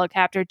want the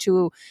helicopter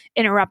to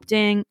interrupt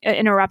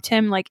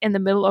him like in the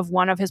middle of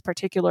one of his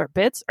particular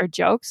bits or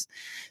jokes.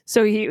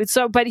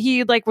 But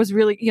he like was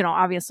really,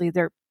 obviously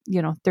they're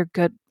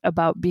good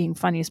about being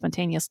funny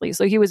spontaneously.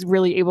 So he was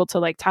really able to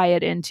like tie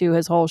it into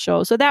his whole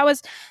show. So that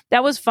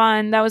was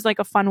fun. That was like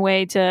a fun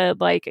way to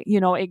like,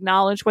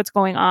 acknowledge what's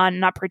going on,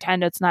 not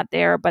pretend it's not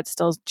there, but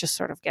still just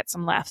sort of get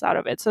some laughs out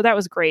of it. So that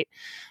was great.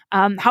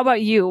 How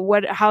about you?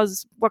 What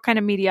kind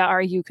of media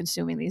are you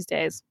consuming these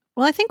days?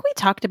 Well, I think we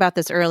talked about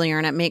this earlier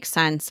and it makes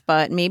sense,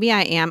 but maybe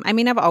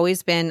I've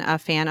always been a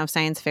fan of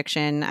science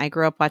fiction. I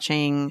grew up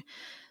watching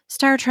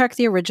Star Trek,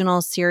 the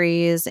original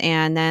series,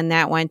 and then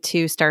that went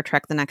to Star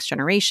Trek, The Next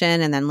Generation,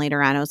 and then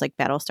later on it was like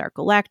Battlestar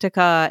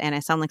Galactica, and I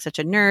sound like such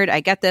a nerd, I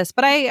get this,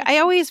 but I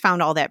always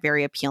found all that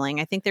very appealing.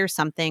 I think there's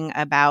something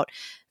about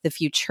the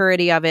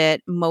futurity of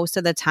it. Most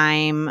of the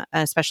time,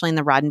 especially in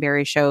the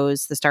Roddenberry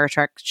shows, the Star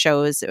Trek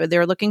shows,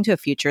 they're looking to a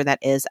future that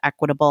is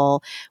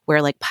equitable, where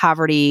like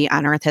poverty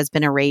on Earth has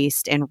been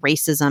erased and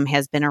racism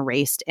has been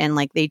erased, and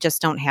like they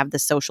just don't have the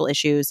social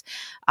issues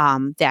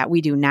that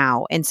we do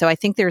now. And so I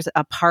think there's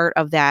a part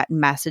of that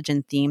message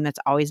and theme that's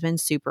always been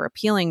super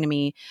appealing to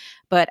me.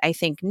 But I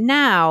think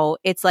now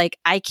it's like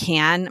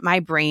my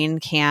brain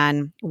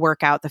can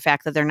work out the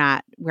fact that they're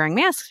not wearing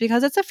masks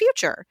because it's a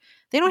future.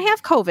 They don't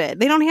have COVID.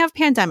 They don't have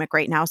pandemic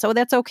right now. So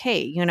that's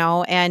okay,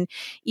 And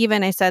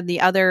even I said the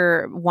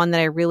other one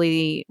that I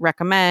really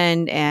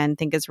recommend and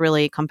think is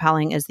really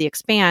compelling is The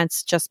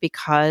Expanse, just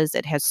because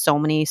it has so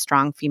many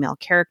strong female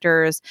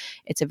characters.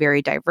 It's a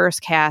very diverse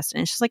cast,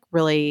 and it's just like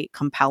really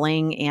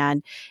compelling.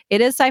 And it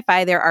is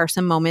sci-fi. There are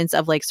some moments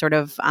of like sort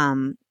of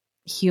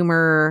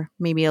humor,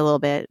 maybe a little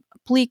bit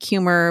bleak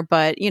humor,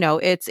 but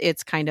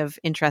it's kind of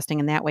interesting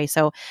in that way.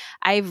 So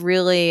I've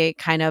really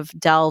kind of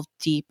delved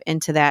deep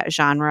into that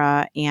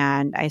genre,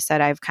 and I said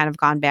I've kind of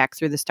gone back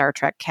through the Star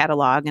Trek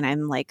catalog, and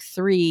I'm like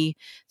three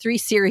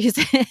series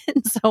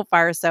in so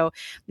far. So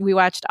we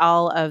watched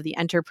all of the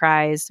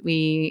Enterprise.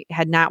 We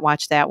had not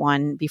watched that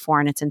one before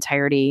in its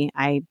entirety.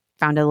 I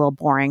found it a little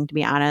boring, to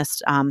be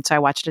honest. So I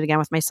watched it again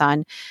with my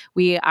son.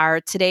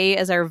 Today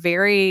is our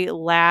very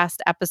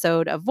last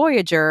episode of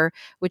Voyager,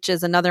 which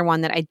is another one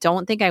that I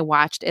don't think I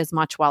watched as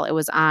much while it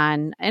was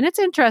on. And it's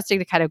interesting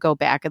to kind of go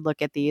back and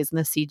look at these and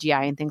the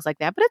CGI and things like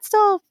that, but it's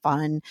still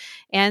fun.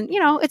 And,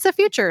 it's a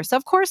future. So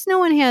of course they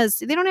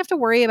don't have to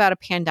worry about a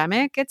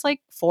pandemic. It's like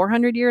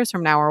 400 years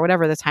from now or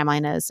whatever the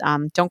timeline is.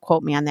 Don't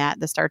quote me on that.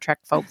 The Star Trek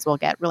folks will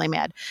get really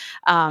mad.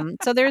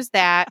 So there's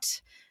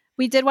that.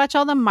 We did watch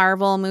all the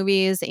Marvel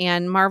movies,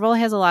 and Marvel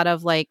has a lot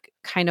of like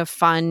kind of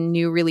fun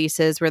new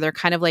releases where they're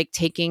kind of like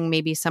taking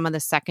maybe some of the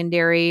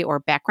secondary or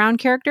background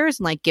characters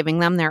and like giving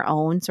them their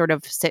own sort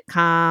of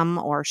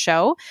sitcom or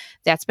show.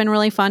 That's been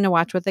really fun to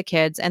watch with the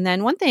kids. And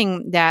then one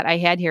thing that I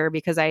had here,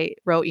 because I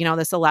wrote,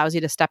 this allows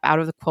you to step out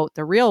of the quote,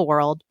 the real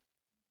world.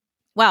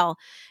 Well,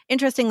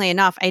 interestingly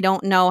enough, I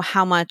don't know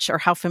how much or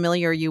how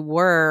familiar you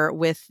were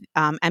with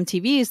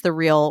MTV's The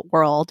Real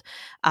World.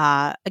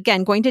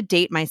 Again, going to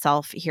date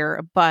myself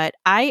here, but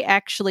I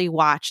actually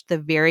watched the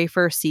very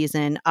first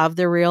season of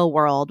The Real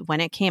World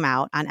when it came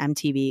out on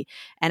MTV.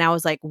 And I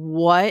was like,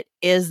 what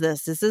is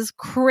this? This is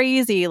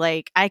crazy.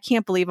 Like, I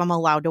can't believe I'm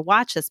allowed to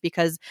watch this,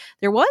 because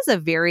there was a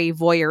very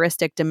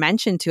voyeuristic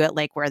dimension to it,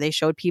 like where they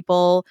showed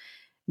people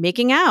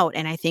making out.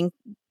 And I think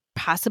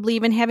possibly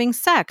even having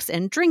sex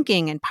and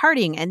drinking and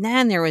partying. And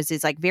then there was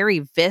these like very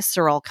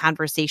visceral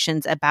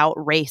conversations about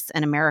race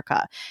in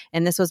America.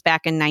 And this was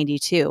back in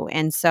 92.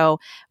 And so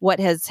what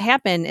has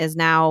happened is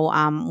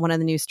now one of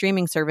the new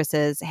streaming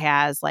services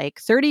has like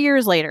 30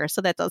 years later.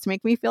 So that does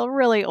make me feel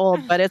really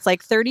old, but it's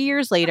like 30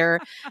 years later,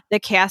 the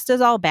cast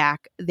is all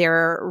back.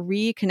 They're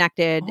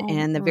reconnected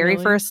in the very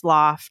first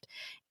loft.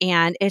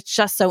 And it's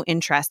just so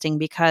interesting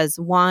because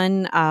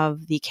one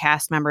of the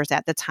cast members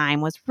at the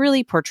time was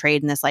really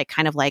portrayed in this like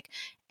kind of like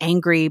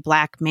angry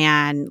black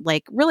man,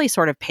 like really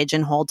sort of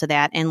pigeonholed to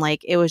that. And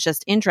like, it was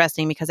just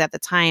interesting because at the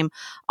time,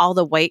 all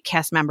the white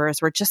cast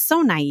members were just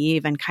so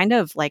naive and kind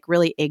of like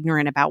really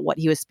ignorant about what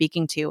he was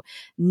speaking to.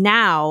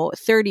 Now,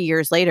 30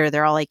 years later,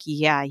 they're all like,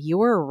 yeah, you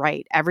were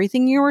right.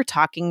 Everything you were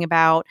talking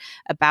about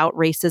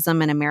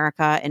racism in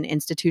America and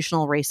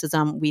institutional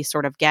racism, we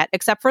sort of get,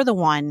 except for the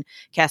one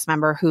cast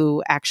member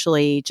who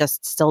actually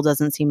just still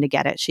doesn't seem to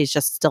get it. She's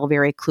just still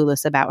very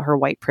clueless about her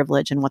white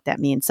privilege and what that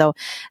means. So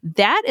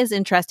that is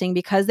interesting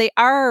because because they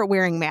are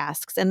wearing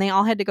masks and they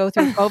all had to go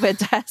through COVID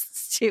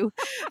tests to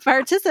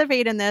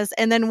participate in this.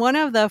 And then one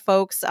of the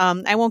folks,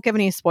 I won't give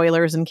any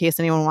spoilers in case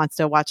anyone wants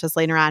to watch this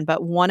later on,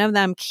 but one of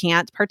them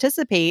can't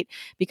participate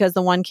because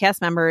the one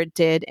cast member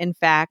did in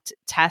fact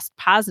test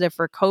positive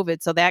for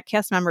COVID. So that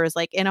cast member is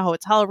like in a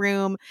hotel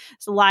room,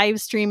 it's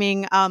live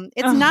streaming.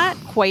 It's not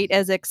quite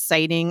as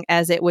exciting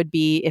as it would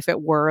be if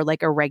it were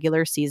like a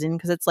regular season,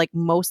 because it's like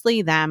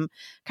mostly them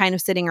kind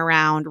of sitting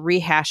around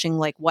rehashing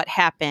like what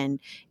happened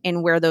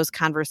and where those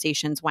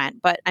conversations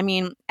went. But I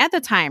mean, at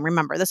the time,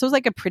 remember, this was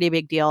like a pretty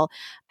big deal.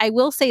 I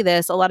will say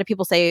this, a lot of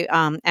people say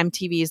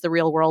MTV's The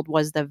Real World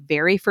was the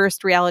very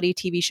first reality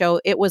TV show.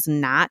 It was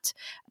not.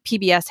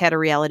 PBS had a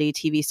reality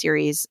TV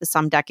series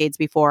some decades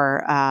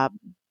before.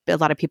 A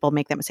lot of people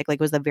make that mistake. Like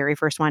it was the very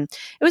first one.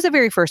 It was the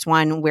very first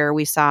one where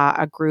we saw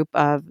a group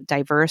of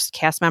diverse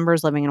cast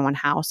members living in one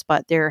house,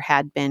 but there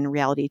had been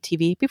reality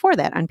TV before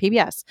that on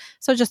PBS.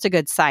 So just a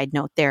good side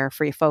note there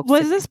for you folks.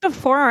 Was this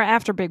before or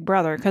after Big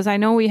Brother? Because I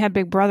know we had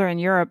Big Brother in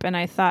Europe, and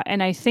I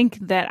think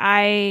that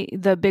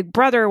the Big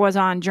Brother was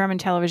on German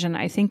television,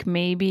 I think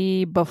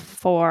maybe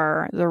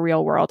before The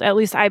Real World. At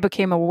least I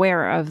became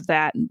aware of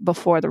that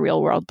before The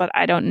Real World, but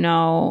I don't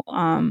know.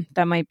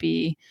 That might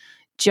be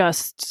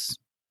just...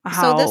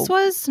 So this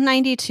was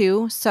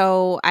 92.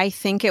 So I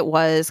think it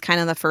was kind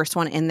of the first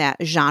one in that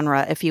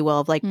genre, if you will,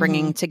 of like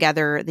bringing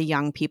together the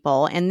young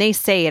people. And they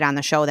say it on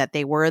the show that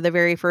they were the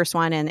very first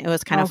one. And it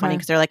was kind of funny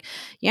because they're like,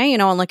 yeah, you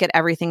know, and look at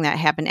everything that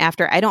happened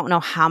after. I don't know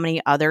how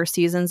many other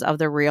seasons of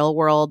The Real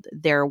World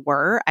there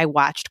were. I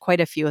watched quite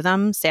a few of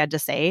them, sad to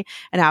say.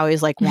 And I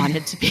always like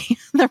wanted to be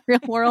The Real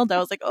World. I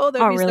was like, oh,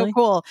 that'd be so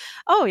cool.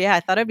 Oh, yeah, I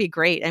thought it'd be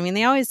great. I mean,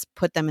 they always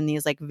put them in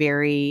these like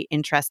very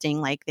interesting,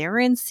 like they were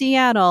in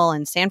Seattle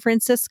and San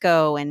Francisco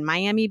and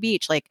Miami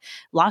Beach, like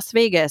Las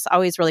Vegas,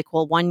 always really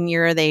cool. One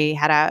year they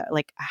had a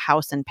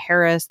house in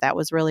Paris. That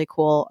was really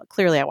cool.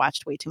 Clearly I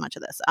watched way too much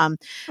of this. But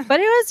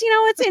it was, you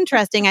know, it's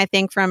interesting, I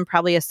think, from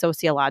probably a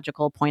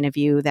sociological point of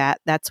view,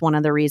 that's one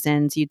of the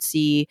reasons you'd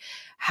see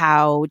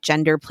how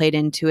gender played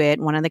into it.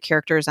 One of the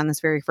characters on this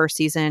very first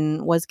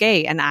season was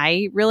gay. And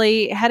I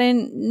really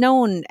hadn't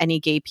known any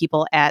gay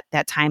people at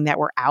that time that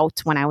were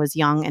out when I was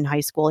young in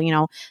high school. You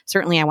know,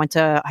 certainly I went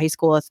to high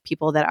school with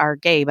people that are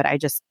gay, but I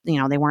just, you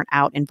know, they weren't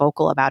out and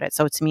vocal about it.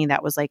 So to me,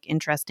 that was like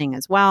interesting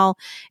as well.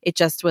 It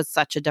just was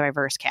such a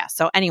diverse cast.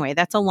 So anyway,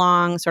 that's a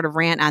long sort of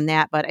rant on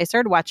that, but I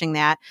started watching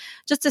that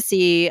just to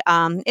see.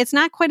 It's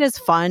not quite as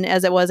fun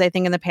as it was, I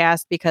think, in the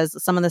past,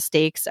 because some of the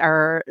stakes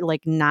are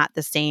like not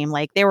the same.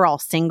 Like they were all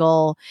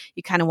single.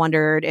 You kind of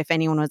wondered if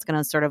anyone was going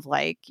to sort of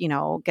like, you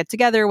know, get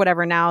together,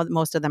 whatever. Now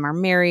most of them are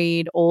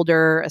married,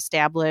 older,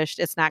 established.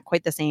 It's not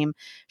quite the same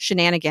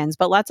shenanigans,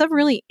 but lots of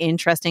really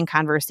interesting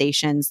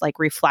conversations, like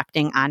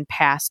reflecting on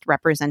past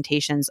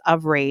representations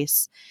of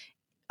race,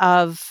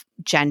 of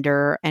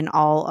gender, and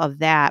all of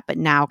that, but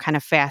now kind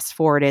of fast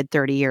forwarded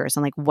 30 years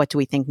and like, what do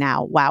we think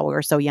now? Wow, we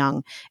were so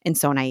young and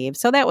so naive.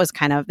 So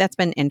that's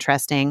been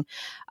interesting.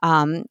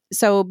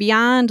 So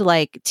beyond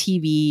like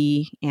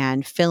TV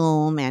and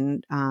film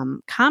and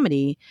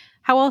comedy,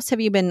 how else have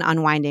you been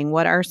unwinding?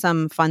 What are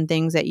some fun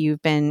things that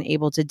you've been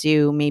able to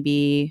do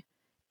maybe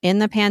in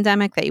the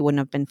pandemic that you wouldn't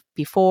have been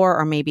before,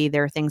 or maybe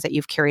there are things that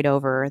you've carried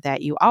over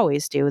that you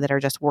always do that are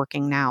just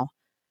working now?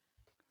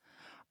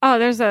 Oh,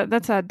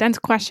 that's a dense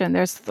question.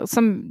 There's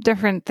some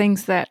different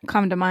things that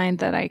come to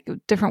mind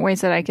different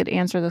ways that I could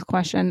answer this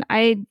question.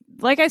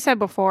 Like I said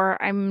before,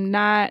 I'm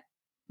not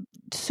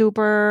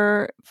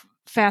super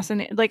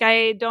fascinated. Like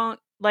I don't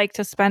like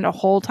to spend a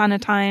whole ton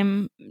of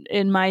time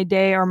in my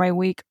day or my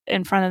week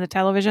in front of the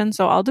television.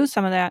 So I'll do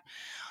some of that.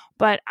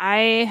 But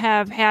I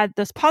have had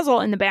this puzzle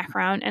in the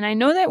background, and I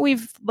know that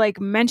we've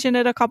like mentioned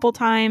it a couple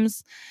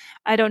times.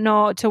 I don't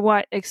know to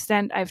what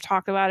extent I've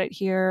talked about it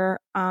here.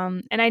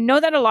 And I know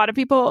that a lot of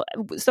people,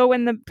 so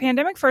when the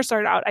pandemic first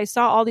started out, I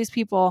saw all these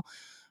people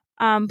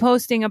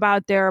posting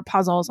about their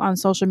puzzles on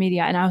social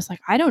media. And I was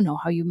like, I don't know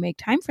how you make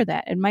time for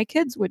that. And my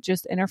kids would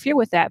just interfere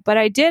with that. But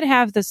I did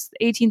have this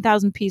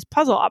 18,000 piece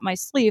puzzle up my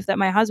sleeve that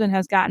my husband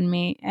had gotten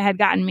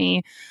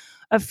me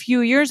a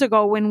few years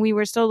ago when we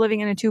were still living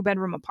in a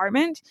 2-bedroom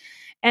apartment.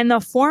 And the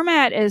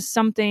format is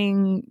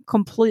something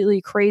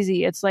completely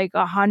crazy. It's like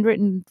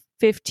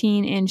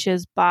 115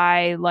 inches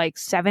by like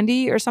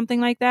 70 or something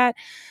like that.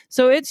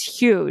 So it's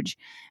huge.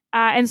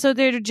 And so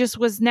there just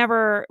was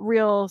never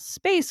real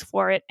space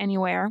for it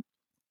anywhere.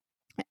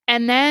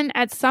 And then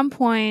at some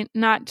point,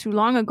 not too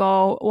long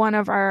ago, one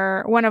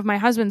of my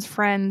husband's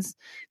friends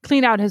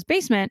cleaned out his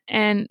basement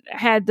and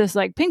had this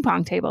like ping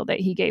pong table that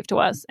he gave to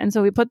us. And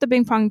so we put the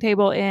ping pong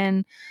table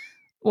in.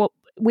 Well,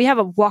 we have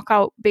a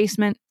walkout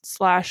basement /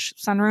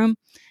 sunroom.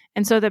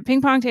 And so the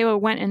ping pong table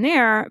went in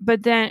there,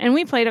 and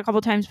we played a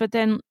couple times, but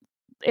then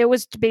it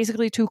was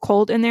basically too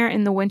cold in there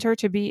in the winter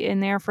to be in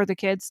there for the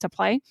kids to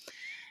play.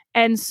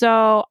 And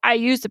so I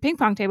used the ping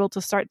pong table to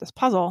start this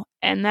puzzle.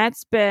 And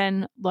that's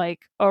been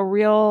like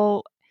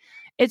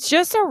it's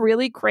just a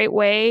really great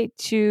way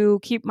to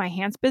keep my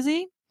hands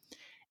busy.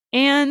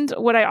 And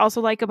what I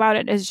also like about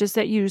it is just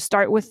that you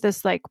start with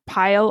this like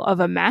pile of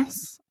a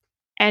mess.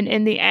 And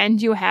in the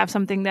end, you have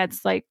something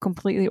that's like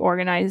completely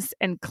organized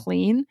and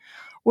clean,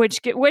 which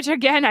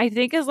again, I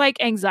think is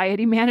like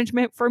anxiety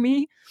management for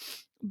me.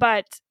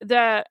 But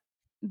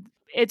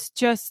it's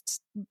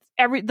just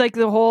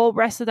the whole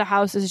rest of the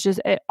house is just,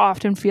 it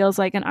often feels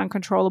like an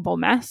uncontrollable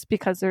mess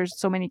because there's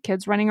so many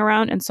kids running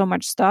around and so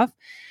much stuff.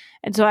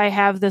 And so I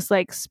have this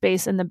like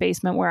space in the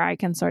basement where I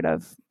can sort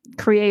of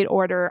create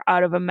order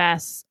out of a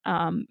mess,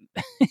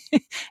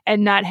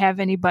 and not have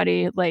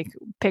anybody like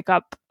pick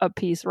up a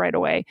piece right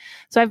away.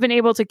 So I've been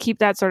able to keep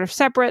that sort of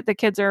separate. The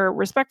kids are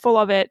respectful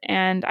of it,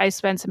 and I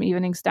spend some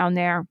evenings down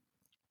there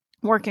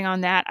working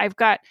on that. I've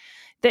got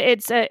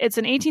it's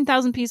an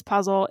 18,000 piece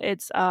puzzle.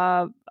 It's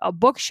a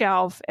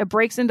bookshelf. It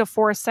breaks into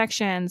 4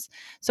 sections,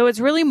 so it's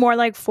really more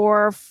like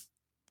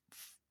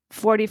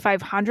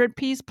 4,500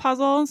 piece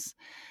puzzles.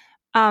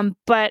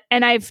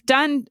 And I've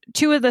done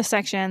 2 of the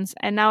sections,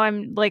 and now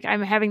I'm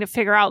having to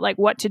figure out like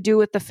what to do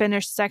with the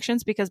finished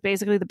sections, because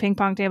basically the ping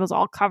pong table is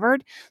all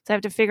covered. So I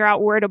have to figure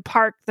out where to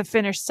park the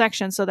finished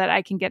section so that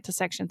I can get to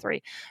section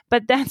 3.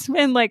 But that's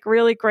been like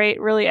really great,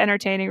 really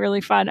entertaining,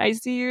 really fun. I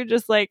see you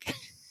just like,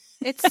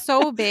 it's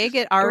so big.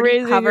 It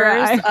already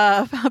covers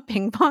a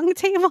ping pong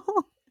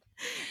table.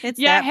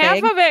 It's half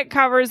big. of it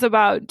covers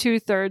about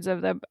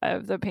 2/3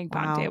 of the ping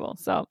pong table.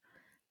 So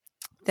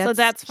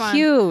that's fun.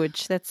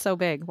 Huge. That's so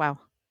big. Wow.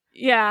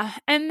 Yeah.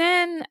 And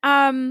then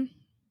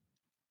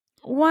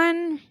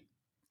one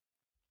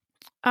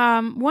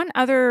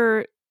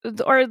other,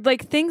 or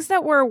like things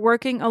that were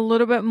working a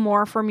little bit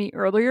more for me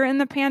earlier in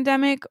the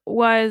pandemic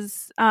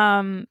was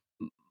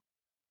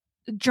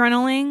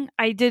journaling.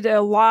 I did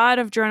a lot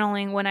of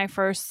journaling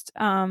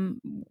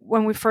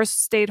when we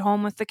first stayed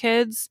home with the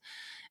kids.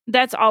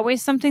 That's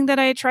always something that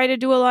I try to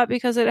do a lot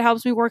because it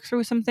helps me work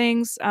through some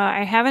things.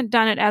 I haven't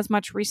done it as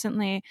much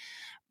recently,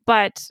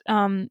 but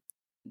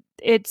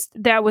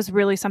that was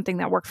really something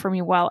that worked for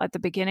me well at the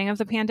beginning of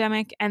the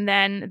pandemic. And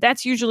then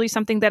that's usually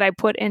something that I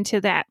put into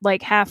that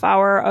like half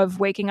hour of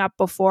waking up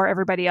before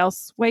everybody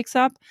else wakes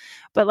up.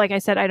 But like I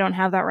said, I don't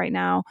have that right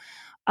now.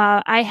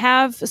 I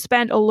have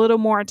spent a little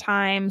more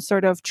time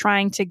sort of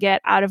trying to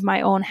get out of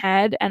my own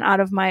head and out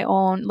of my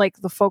own,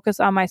 like the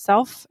focus on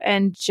myself,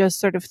 and just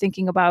sort of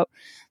thinking about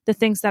the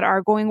things that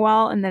are going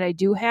well and that I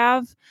do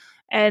have.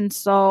 And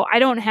so I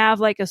don't have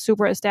like a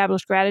super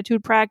established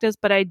gratitude practice,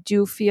 but I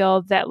do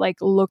feel that like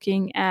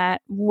looking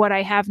at what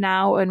I have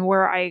now and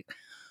where I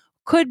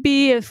could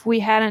be if we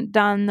hadn't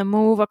done the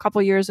move a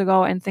couple years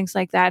ago and things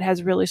like that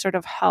has really sort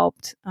of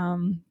helped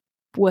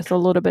with a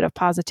little bit of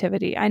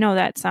positivity. I know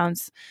that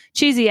sounds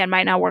cheesy and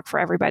might not work for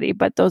everybody,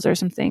 but those are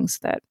some things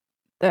that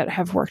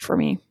have worked for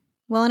me.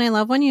 Well, and I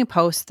love when you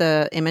post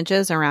the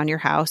images around your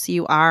house.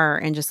 You are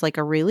in just like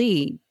a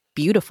really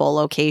beautiful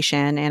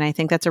location. And I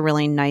think that's a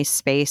really nice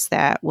space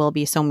that will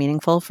be so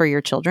meaningful for your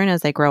children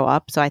as they grow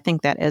up. So I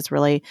think that is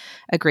really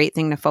a great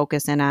thing to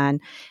focus in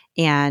on.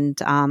 And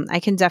I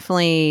can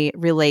definitely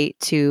relate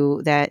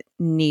to that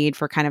need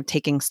for kind of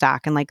taking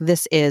stock and like,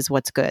 this is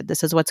what's good.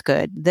 This is what's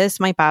good. This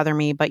might bother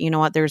me, but you know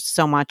what? There's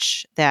so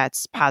much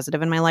that's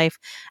positive in my life.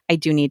 I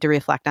do need to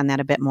reflect on that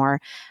a bit more.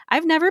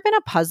 I've never been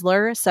a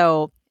puzzler,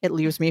 so it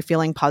leaves me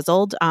feeling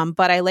puzzled.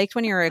 But I liked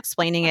when you were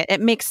explaining it. It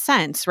makes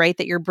sense, right?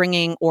 That you're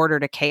bringing order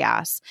to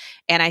chaos.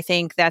 And I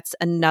think that's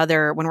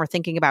another, when we're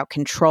thinking about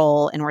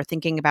control and we're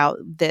thinking about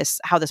this,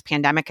 how this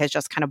pandemic has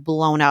just kind of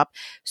blown up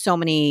so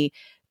many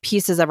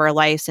pieces of our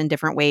lives in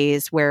different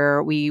ways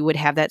where we would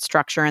have that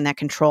structure and that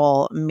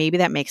control. Maybe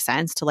that makes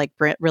sense to like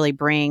really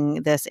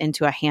bring this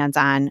into a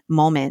hands-on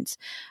moment.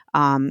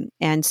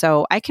 And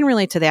so I can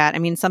relate to that. I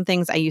mean, some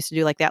things I used to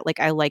do like that.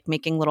 Like I like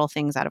making little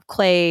things out of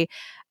clay.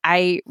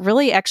 I've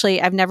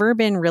never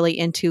been really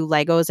into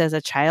Legos as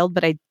a child,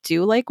 but I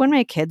do like when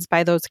my kids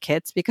buy those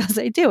kits because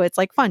it's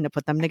like fun to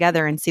put them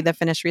together and see the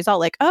finished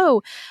result. Like,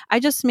 oh, I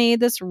just made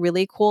this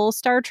really cool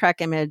Star Trek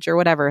image or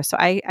whatever. So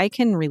I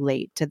can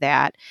relate to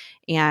that.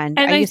 And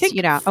I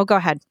think, go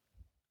ahead.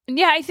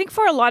 Yeah, I think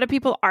for a lot of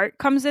people, art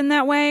comes in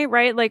that way,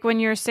 right? Like when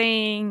you're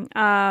saying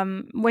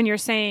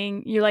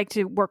you like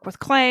to work with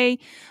clay,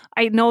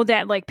 I know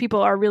that like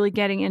people are really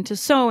getting into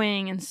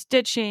sewing and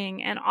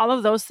stitching and all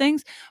of those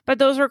things, but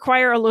those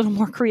require a little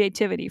more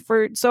creativity.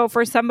 For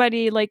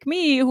somebody like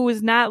me, who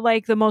is not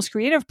like the most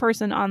creative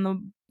person on the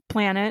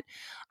planet,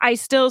 I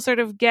still sort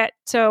of get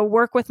to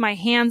work with my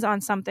hands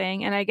on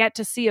something and I get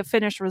to see a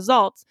finished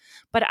result,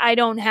 but I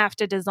don't have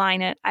to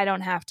design it. I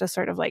don't have to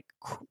sort of like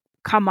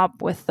come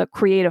up with the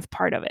creative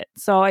part of it.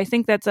 So I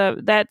think that's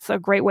a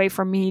great way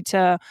for me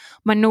to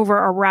maneuver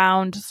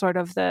around sort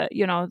of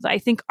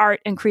I think art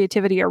and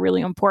creativity are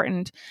really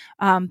important.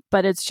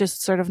 But it's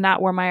just sort of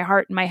not where my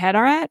heart and my head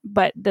are at,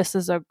 but this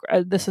is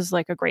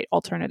like a great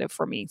alternative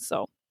for me.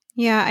 So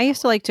yeah, I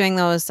used to like doing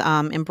those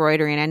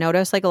embroidery, and I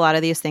noticed like a lot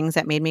of these things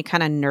that made me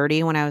kind of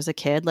nerdy when I was a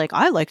kid. Like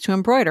I like to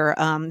embroider.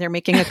 They're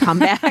making a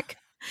comeback.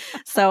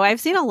 So I've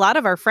seen a lot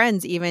of our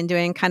friends even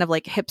doing kind of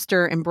like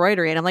hipster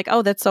embroidery. And I'm like,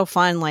 oh, that's so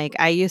fun. Like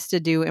I used to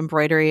do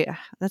embroidery.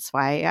 That's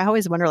why I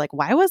always wonder, like,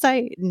 why was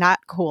I not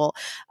cool?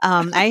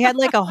 I had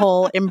like a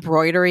whole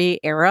embroidery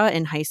era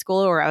in high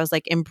school where I was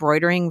like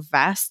embroidering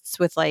vests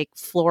with like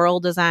floral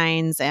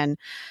designs and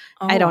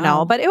Oh, I don't know,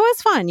 wow. but it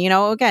was fun. You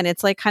know, again,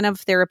 it's like kind of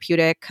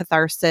therapeutic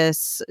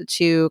catharsis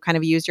to kind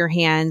of use your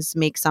hands,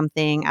 make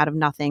something out of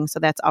nothing. So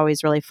that's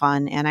always really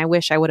fun. And I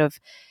wish I would have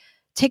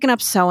taken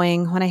up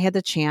sewing when I had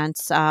the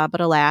chance, but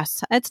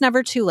alas, it's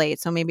never too late.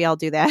 So maybe I'll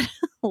do that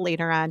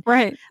later on.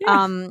 Right.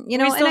 Yeah. We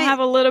And still have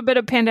a little bit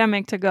of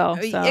pandemic to go.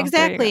 So there you go.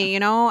 exactly,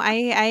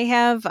 I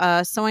have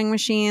a sewing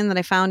machine that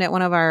I found at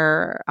one of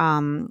our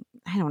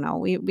I don't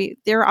know.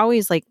 They're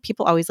always like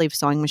people always leave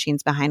sewing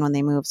machines behind when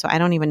they move. So I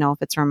don't even know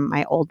if it's from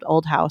my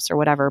old house or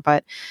whatever,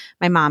 but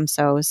my mom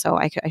sews, so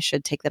I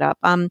should take that up.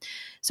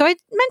 So I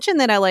mentioned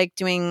that I like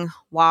doing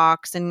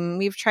walks and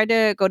we've tried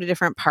to go to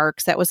different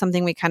parks. That was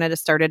something we kind of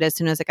just started as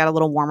soon as it got a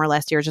little warmer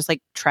last year, just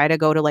like try to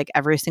go to like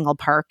every single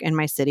park in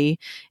my city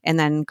and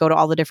then go to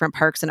all the different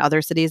parks in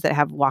other cities that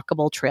have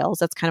walkable trails.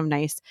 That's kind of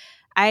nice.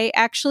 I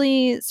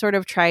actually sort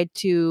of tried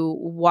to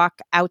walk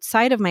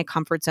outside of my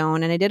comfort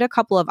zone and I did a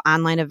couple of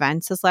online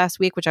events this last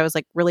week, which I was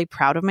like really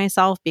proud of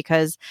myself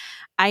because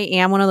I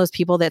am one of those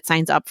people that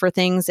signs up for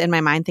things in my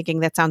mind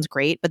thinking that sounds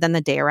great, but then the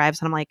day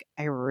arrives and I'm like,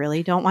 I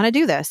really don't want to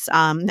do this.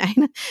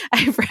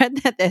 I've read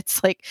that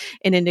that's like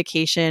an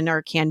indication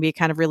or can be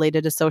kind of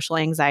related to social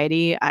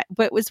anxiety,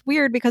 but it was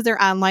weird because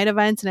they're online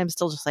events and I'm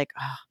still just like,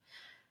 oh.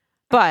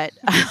 But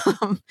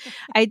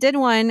I did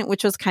one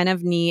which was kind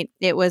of neat.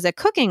 It was a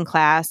cooking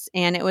class,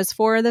 and it was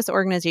for this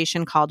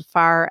organization called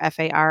FAR,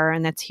 FAR,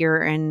 and that's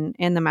here in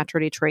the Metro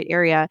Detroit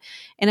area.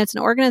 And it's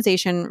an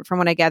organization, from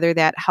what I gather,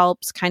 that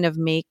helps kind of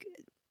make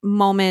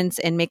moments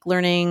and make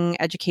learning,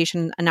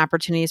 education, and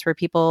opportunities for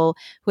people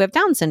who have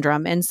Down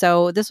syndrome. And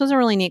so this was a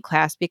really neat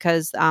class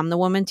because the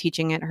woman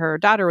teaching it, her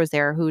daughter was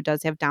there who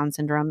does have Down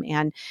syndrome,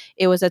 and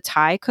it was a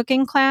Thai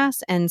cooking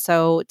class. And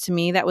so to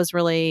me, that was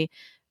really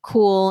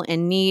cool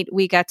and neat.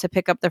 We got to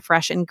pick up the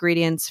fresh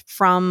ingredients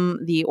from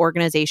the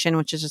organization,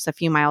 which is just a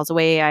few miles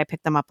away. I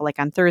picked them up like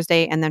on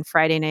Thursday, and then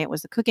Friday night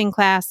was the cooking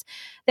class.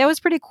 That was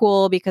pretty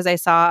cool because I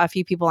saw a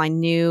few people I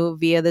knew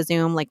via the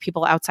Zoom, like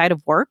people outside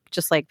of work,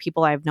 just like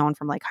people I've known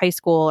from like high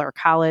school or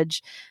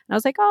college. And I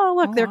was like, oh,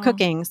 look, Oh, they're wow.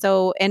 cooking.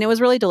 So, and it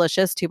was really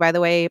delicious too, by the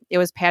way. It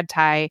was pad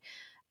Thai.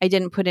 I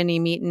didn't put any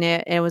meat in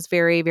it. It was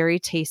very, very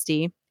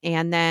tasty.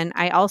 And then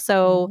I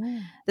also, Oh.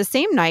 the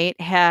same night,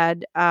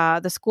 had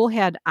the school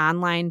had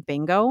online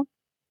bingo.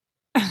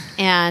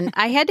 And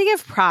I had to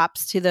give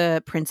props to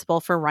the principal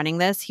for running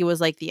this. He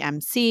was like the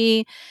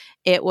MC.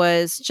 It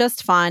was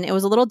just fun. It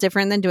was a little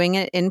different than doing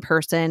it in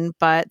person,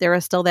 but there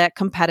was still that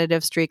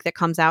competitive streak that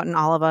comes out in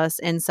all of us.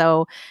 And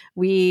so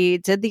we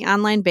did the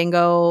online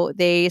bingo.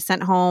 They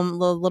sent home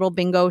little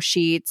bingo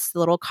sheets,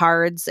 little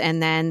cards,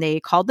 and then they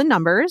called the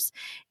numbers.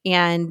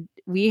 And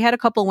we had a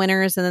couple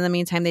winners. And in the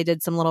meantime, they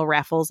did some little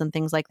raffles and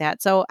things like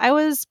that. So I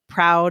was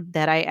proud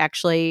that I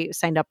actually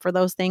signed up for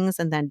those things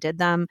and then did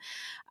them.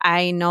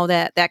 I know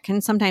that that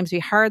can sometimes be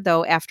hard,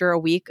 though, after a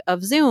week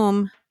of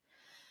Zoom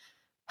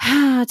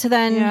to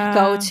then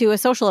go Yeah. to a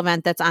social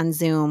event that's on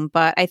Zoom.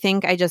 But I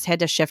think I just had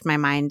to shift my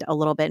mind a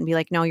little bit and be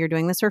like, no, you're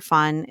doing this for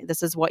fun.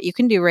 This is what you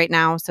can do right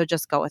now. So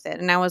just go with it.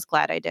 And I was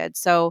glad I did.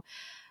 So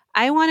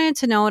I wanted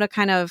to know, to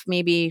kind of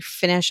maybe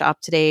finish up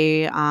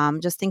today,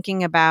 just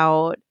thinking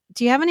about,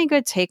 do you have any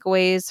good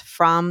takeaways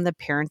from the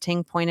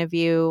parenting point of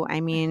view?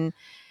 I mean,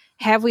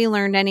 have we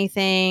learned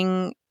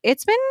anything?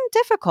 It's been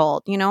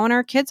difficult, and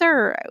our kids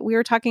we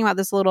were talking about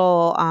this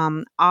little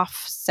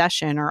off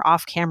session or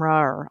off camera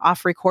or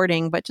off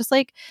recording, but just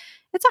like,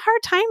 it's a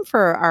hard time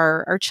for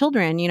our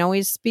children.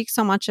 We speak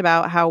so much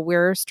about how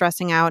we're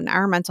stressing out and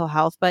our mental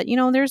health, but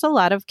there's a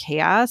lot of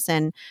chaos,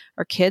 and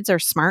our kids are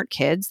smart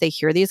kids. They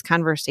hear these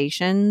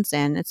conversations,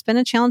 and it's been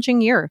a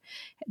challenging year.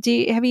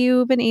 Have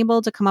you been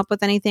able to come up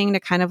with anything to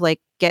kind of like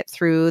get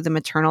through the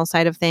maternal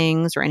side of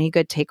things, or any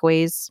good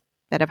takeaways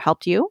that have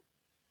helped you?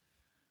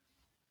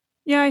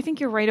 Yeah, I think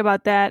you're right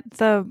about that.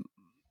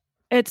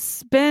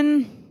 It's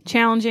been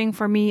challenging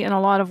for me in a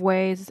lot of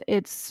ways.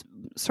 It's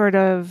sort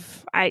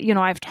of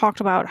I've talked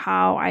about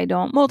how I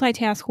don't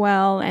multitask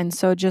well, and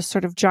so just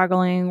sort of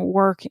juggling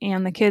work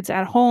and the kids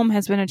at home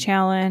has been a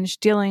challenge.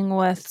 Dealing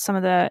with some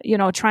of the,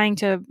 trying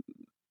to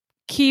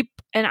keep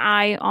an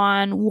eye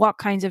on what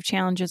kinds of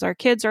challenges our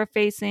kids are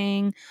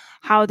facing,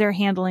 how they're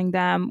handling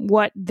them,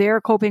 what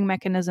their coping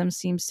mechanism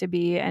seems to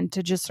be, and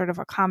to just sort of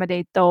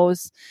accommodate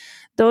those.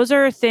 Those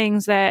are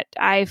things that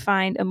I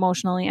find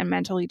emotionally and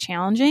mentally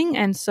challenging.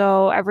 And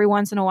so every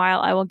once in a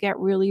while, I will get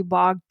really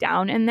bogged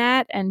down in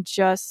that and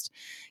just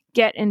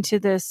get into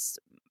this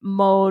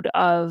mode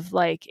of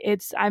like,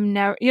 I'm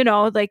never,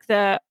 like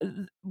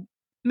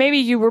maybe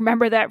you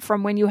remember that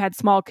from when you had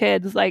small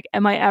kids. Like,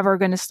 am I ever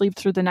going to sleep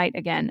through the night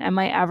again? Am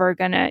I ever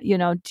going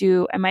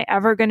to, am I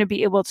ever going to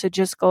be able to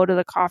just go to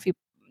the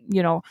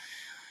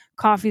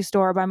coffee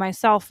store by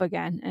myself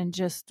again and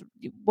just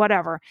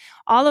whatever.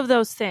 All of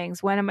those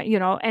things. When am I,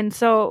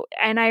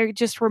 and I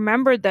just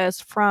remembered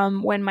this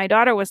from when my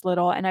daughter was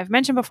little. And I've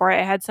mentioned before,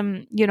 I had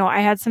some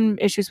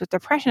issues with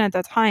depression at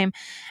that time.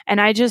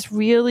 And I just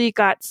really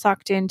got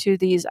sucked into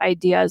these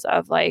ideas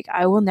of like,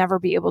 I will never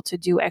be able to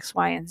do X,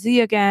 Y, and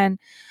Z again.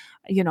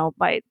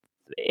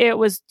 It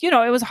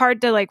was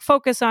hard to like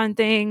focus on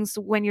things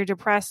when you're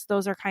depressed.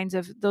 Those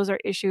are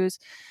issues.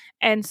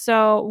 And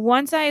so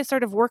once I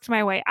sort of worked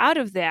my way out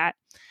of that,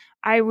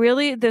 I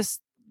really, this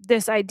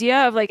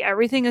idea of like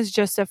everything is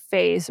just a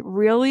phase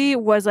really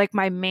was like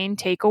my main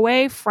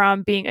takeaway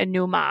from being a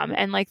new mom.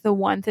 And like the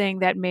one thing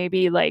that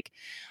maybe like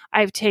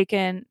I've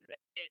taken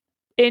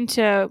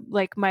into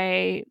like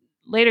my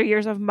later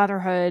years of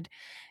motherhood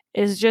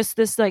is just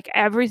this, like,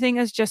 everything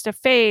is just a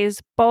phase,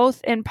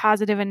 both in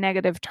positive and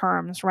negative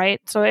terms,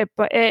 right? So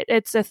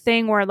it's a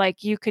thing where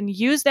like you can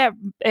use that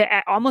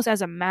almost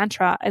as a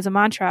mantra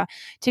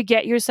to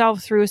get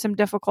yourself through some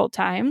difficult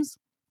times.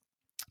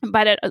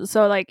 But it's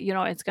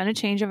going to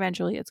change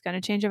eventually. It's going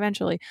to change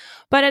eventually.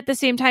 But at the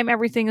same time,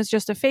 everything is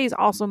just a phase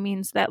also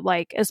means that,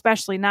 like,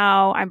 especially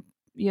now, I'm,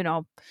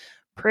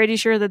 pretty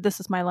sure that this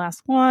is my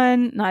last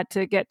one, not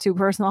to get too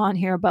personal on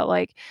here, but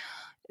like,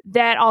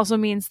 that also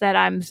means that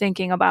I'm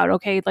thinking about,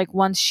 okay, like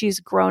once she's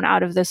grown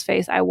out of this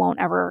phase, I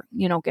won't ever,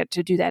 get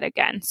to do that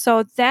again.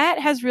 So that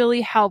has really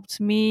helped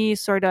me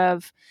sort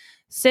of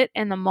sit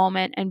in the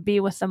moment and be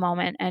with the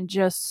moment and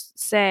just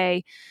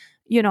say,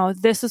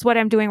 this is what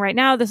I'm doing right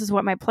now. This is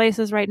what my place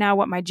is right now,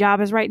 what my job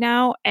is right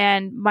now,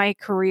 and my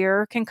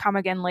career can come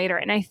again later.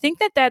 And I think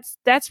that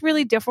that's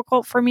really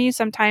difficult for me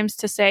sometimes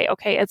to say,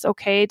 okay, it's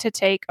okay to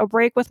take a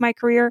break with my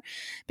career,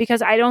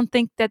 because I don't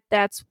think that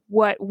that's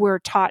what we're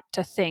taught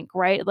to think,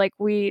 right? Like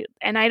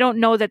and I don't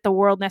know that the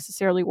world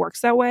necessarily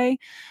works that way.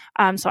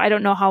 So I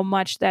don't know how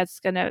much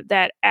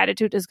that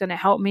attitude is going to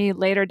help me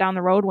later down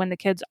the road when the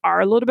kids are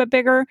a little bit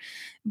bigger.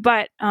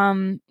 But,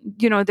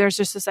 there's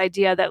just this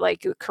idea that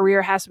like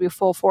career has to be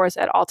full force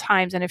at all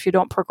times. And if you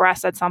don't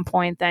progress at some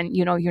point, then,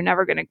 you're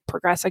never going to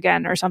progress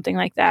again or something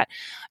like that.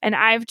 And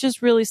I've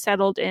just really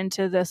settled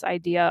into this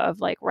idea of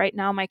like, right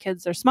now, my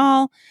kids are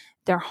small,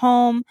 they're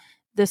home.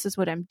 This is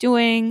what I'm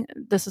doing.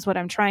 This is what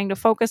I'm trying to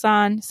focus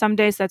on. Some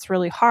days that's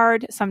really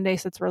hard. Some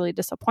days it's really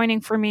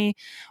disappointing for me.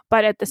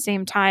 But at the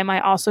same time,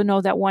 I also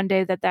know that one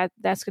day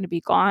that's going to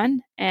be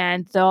gone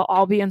and they'll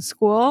all be in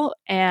school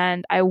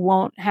and I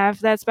won't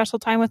have that special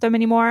time with them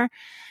anymore.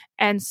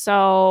 And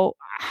so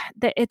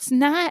it's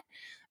not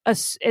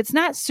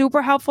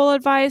super helpful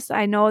advice.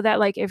 I know that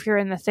like if you're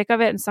in the thick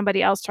of it and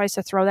somebody else tries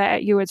to throw that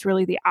at you, it's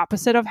really the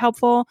opposite of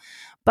helpful.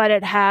 But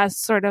it has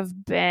sort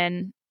of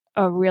been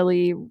a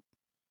really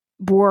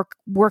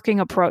working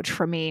approach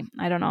for me.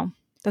 I don't know.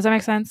 Does that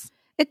make sense?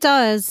 It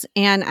does.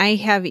 And I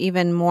have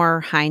even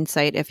more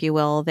hindsight, if you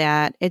will,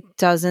 that it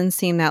doesn't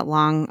seem that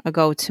long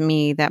ago to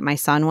me that my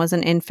son was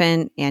an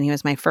infant and he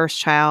was my first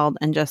child,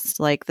 and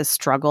just like the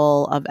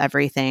struggle of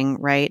everything,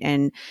 right?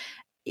 And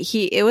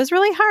it was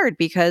really hard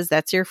because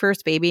that's your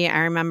first baby. I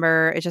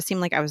remember it just seemed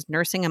like I was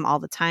nursing him all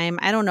the time.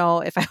 I don't know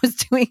if I was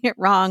doing it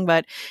wrong,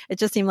 but it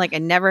just seemed like I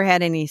never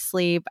had any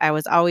sleep. I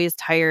was always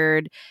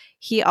tired.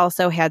 He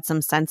also had some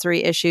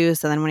sensory issues.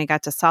 So then when he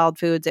got to solid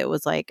foods, it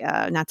was like,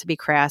 not to be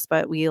crass,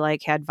 but we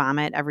like had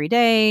vomit every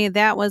day.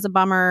 That was a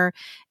bummer.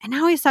 And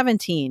now he's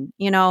 17,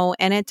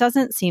 and it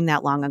doesn't seem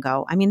that long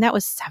ago. I mean, that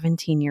was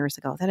 17 years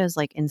ago. That is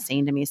like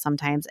insane to me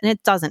sometimes. And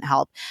it doesn't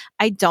help.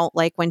 I don't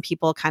like when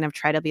people kind of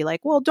try to be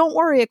like, well, don't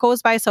worry, it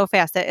goes by so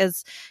fast.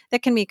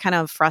 That can be kind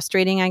of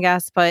frustrating, I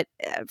guess. But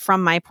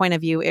from my point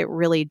of view, it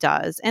really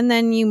does. And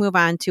then you move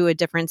on to a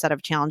different set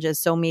of challenges.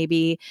 So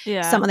maybe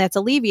something that's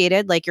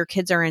alleviated, like your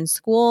kids are in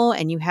school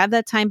and you have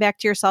that time back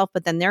to yourself,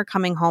 but then they're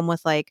coming home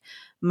with like,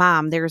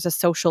 Mom, there's a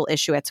social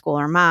issue at school,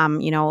 or Mom,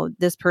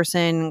 this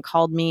person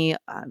called me,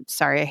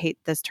 sorry, I hate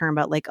this term,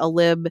 but like a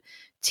lib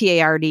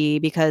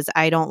TARD because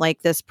I don't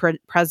like this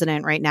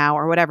president right now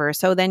or whatever.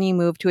 So then you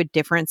move to a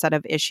different set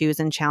of issues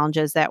and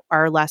challenges that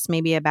are less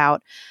maybe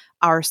about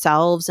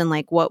ourselves and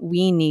like what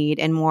we need,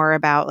 and more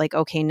about like,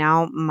 okay,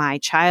 now my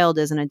child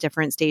is in a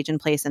different stage and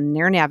place and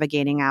they're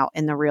navigating out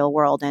in the real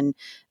world. And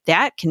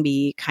that can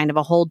be kind of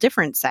a whole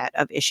different set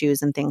of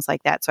issues and things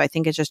like that. So I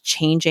think it's just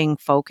changing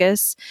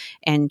focus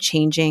and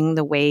changing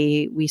the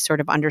way we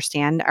sort of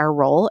understand our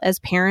role as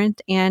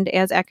parent and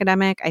as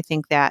academic. I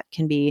think that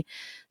can be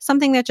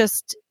something that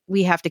just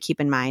we have to keep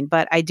in mind.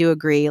 But I do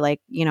agree, like,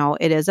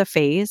 it is a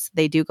phase.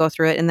 They do go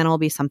through it and then it'll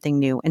be something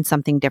new and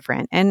something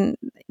different. And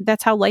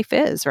that's how life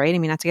is, right? I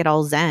mean, not to get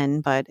all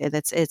zen, but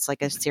it's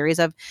like a series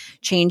of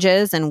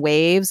changes and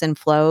waves and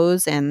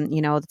flows, and,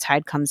 the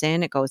tide comes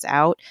in, it goes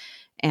out.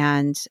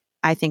 And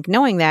I think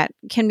knowing that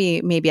can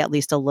be maybe at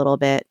least a little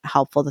bit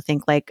helpful to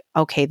think like,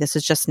 okay, this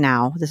is just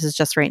now. This is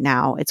just right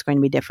now. It's going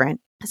to be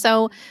different.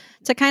 So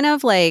to kind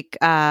of like,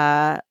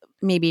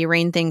 maybe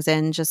rein things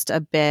in just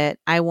a bit,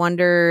 I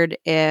wondered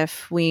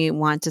if we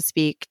want to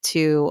speak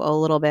to a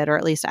little bit, or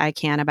at least I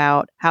can,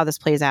 about how this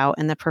plays out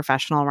in the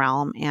professional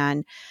realm.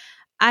 And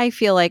I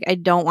feel like I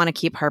don't want to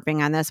keep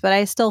harping on this, but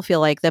I still feel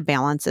like the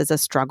balance is a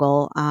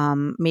struggle.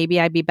 Maybe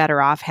I'd be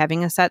better off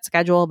having a set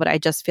schedule, but I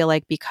just feel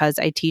like because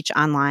I teach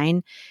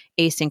online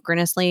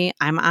asynchronously,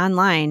 I'm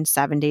online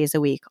 7 days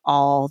a week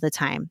all the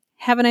time.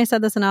 Haven't I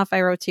said this enough?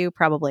 I wrote to you.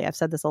 Probably. I've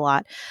said this a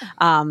lot.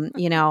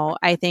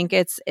 I think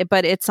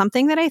but it's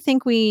something that I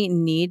think we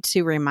need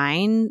to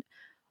remind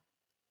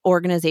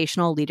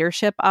organizational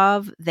leadership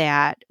of,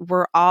 that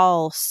we're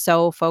all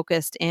so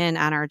focused in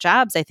on our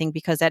jobs, I think,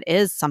 because that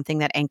is something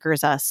that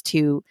anchors us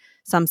to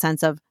some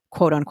sense of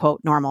quote unquote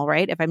normal,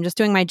 right? If I'm just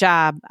doing my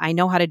job, I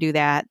know how to do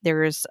that.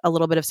 There's a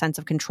little bit of sense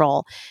of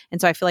control.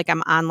 And so I feel like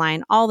I'm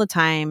online all the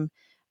time.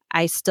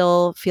 I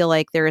still feel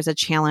like there is a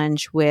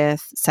challenge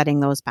with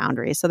setting those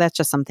boundaries. So that's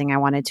just something I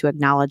wanted to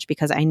acknowledge,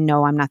 because I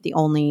know I'm not the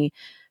only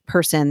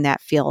person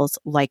that feels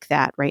like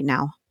that right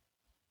now.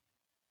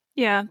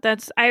 Yeah,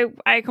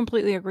 I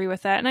completely agree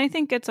with that. And I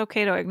think it's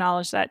okay to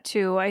acknowledge that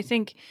too. I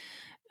think,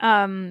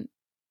 in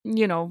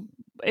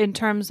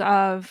terms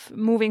of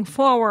moving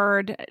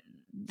forward,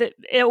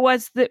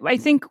 I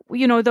think,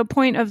 the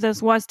point of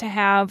this was to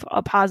have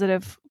a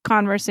positive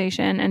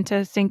conversation and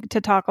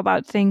to talk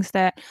about things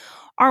that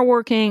are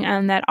working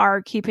and that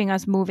are keeping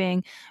us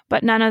moving.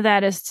 But none of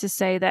that is to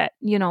say that,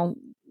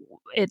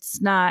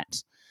 it's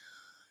not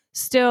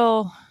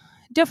still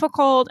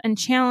difficult and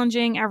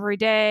challenging every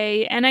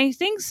day. And I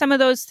think some of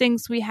those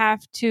things we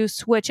have to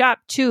switch up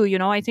too.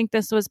 I think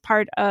this was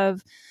part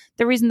of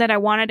the reason that I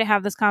wanted to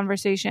have this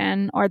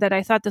conversation, or that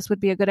I thought this would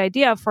be a good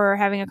idea for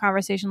having a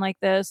conversation like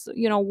this.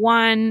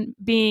 One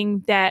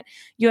being that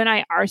you and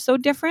I are so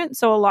different.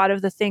 So a lot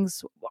of the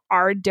things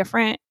are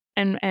different,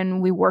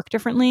 and we work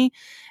differently.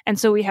 And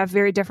so we have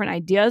very different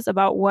ideas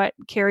about what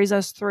carries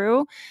us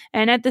through.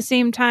 And at the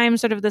same time,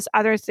 sort of this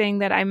other thing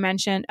that I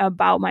mentioned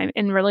about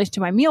in relation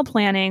to my meal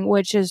planning,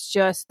 which is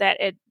just that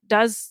it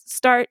does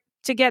start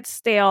to get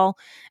stale.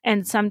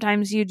 And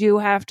sometimes you do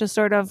have to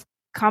sort of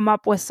come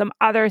up with some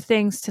other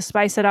things to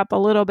spice it up a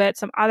little bit,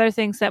 some other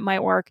things that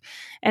might work.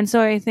 And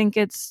so I think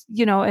it's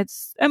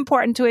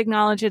important to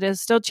acknowledge it is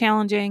still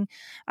challenging.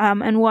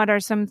 And what are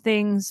some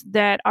things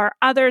that are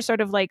other sort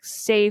of like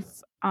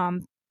safe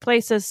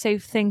places,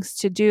 safe things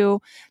to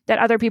do that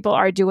other people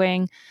are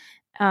doing,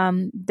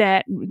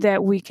 that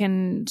we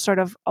can sort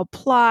of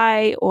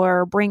apply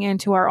or bring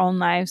into our own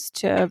lives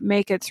to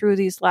make it through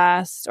this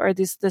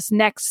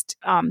next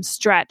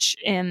stretch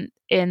in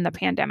the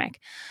pandemic.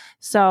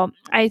 So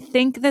I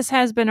think this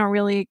has been a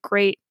really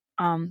great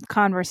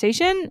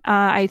conversation.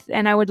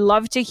 I would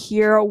love to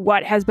hear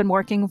what has been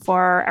working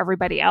for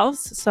everybody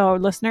else. So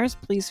listeners,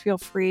 please feel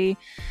free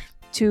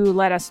to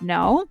let us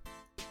know.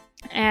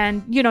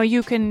 And,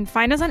 you can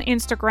find us on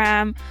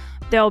Instagram.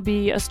 There'll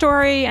be a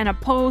story and a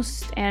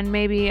post, and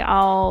maybe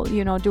I'll,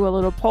 do a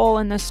little poll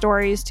in the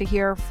stories to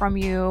hear from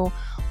you.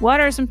 What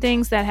are some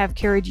things that have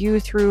carried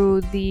you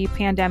through the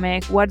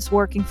pandemic? What's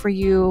working for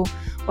you?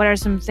 What are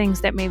some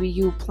things that maybe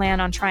you plan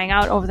on trying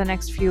out over the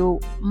next few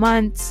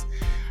months?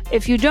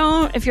 If you're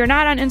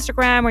not on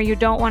Instagram, or you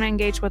don't want to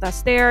engage with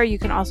us there, you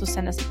can also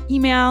send us an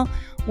email.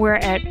 We're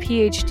at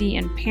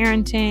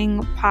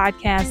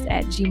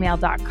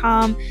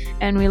phdinparentingpodcast@gmail.com,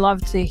 and we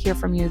love to hear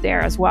from you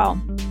there as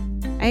well.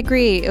 I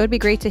agree. It would be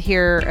great to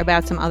hear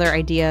about some other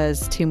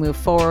ideas to move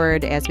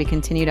forward as we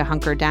continue to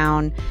hunker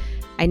down.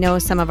 I know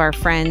some of our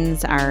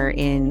friends are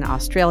in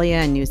Australia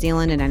and New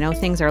Zealand, and I know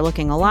things are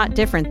looking a lot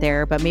different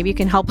there, but maybe you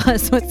can help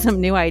us with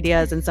some new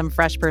ideas and some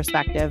fresh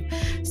perspective.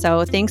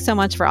 So thanks so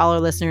much for all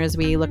our listeners.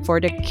 We look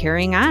forward to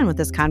carrying on with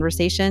this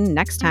conversation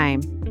next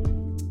time.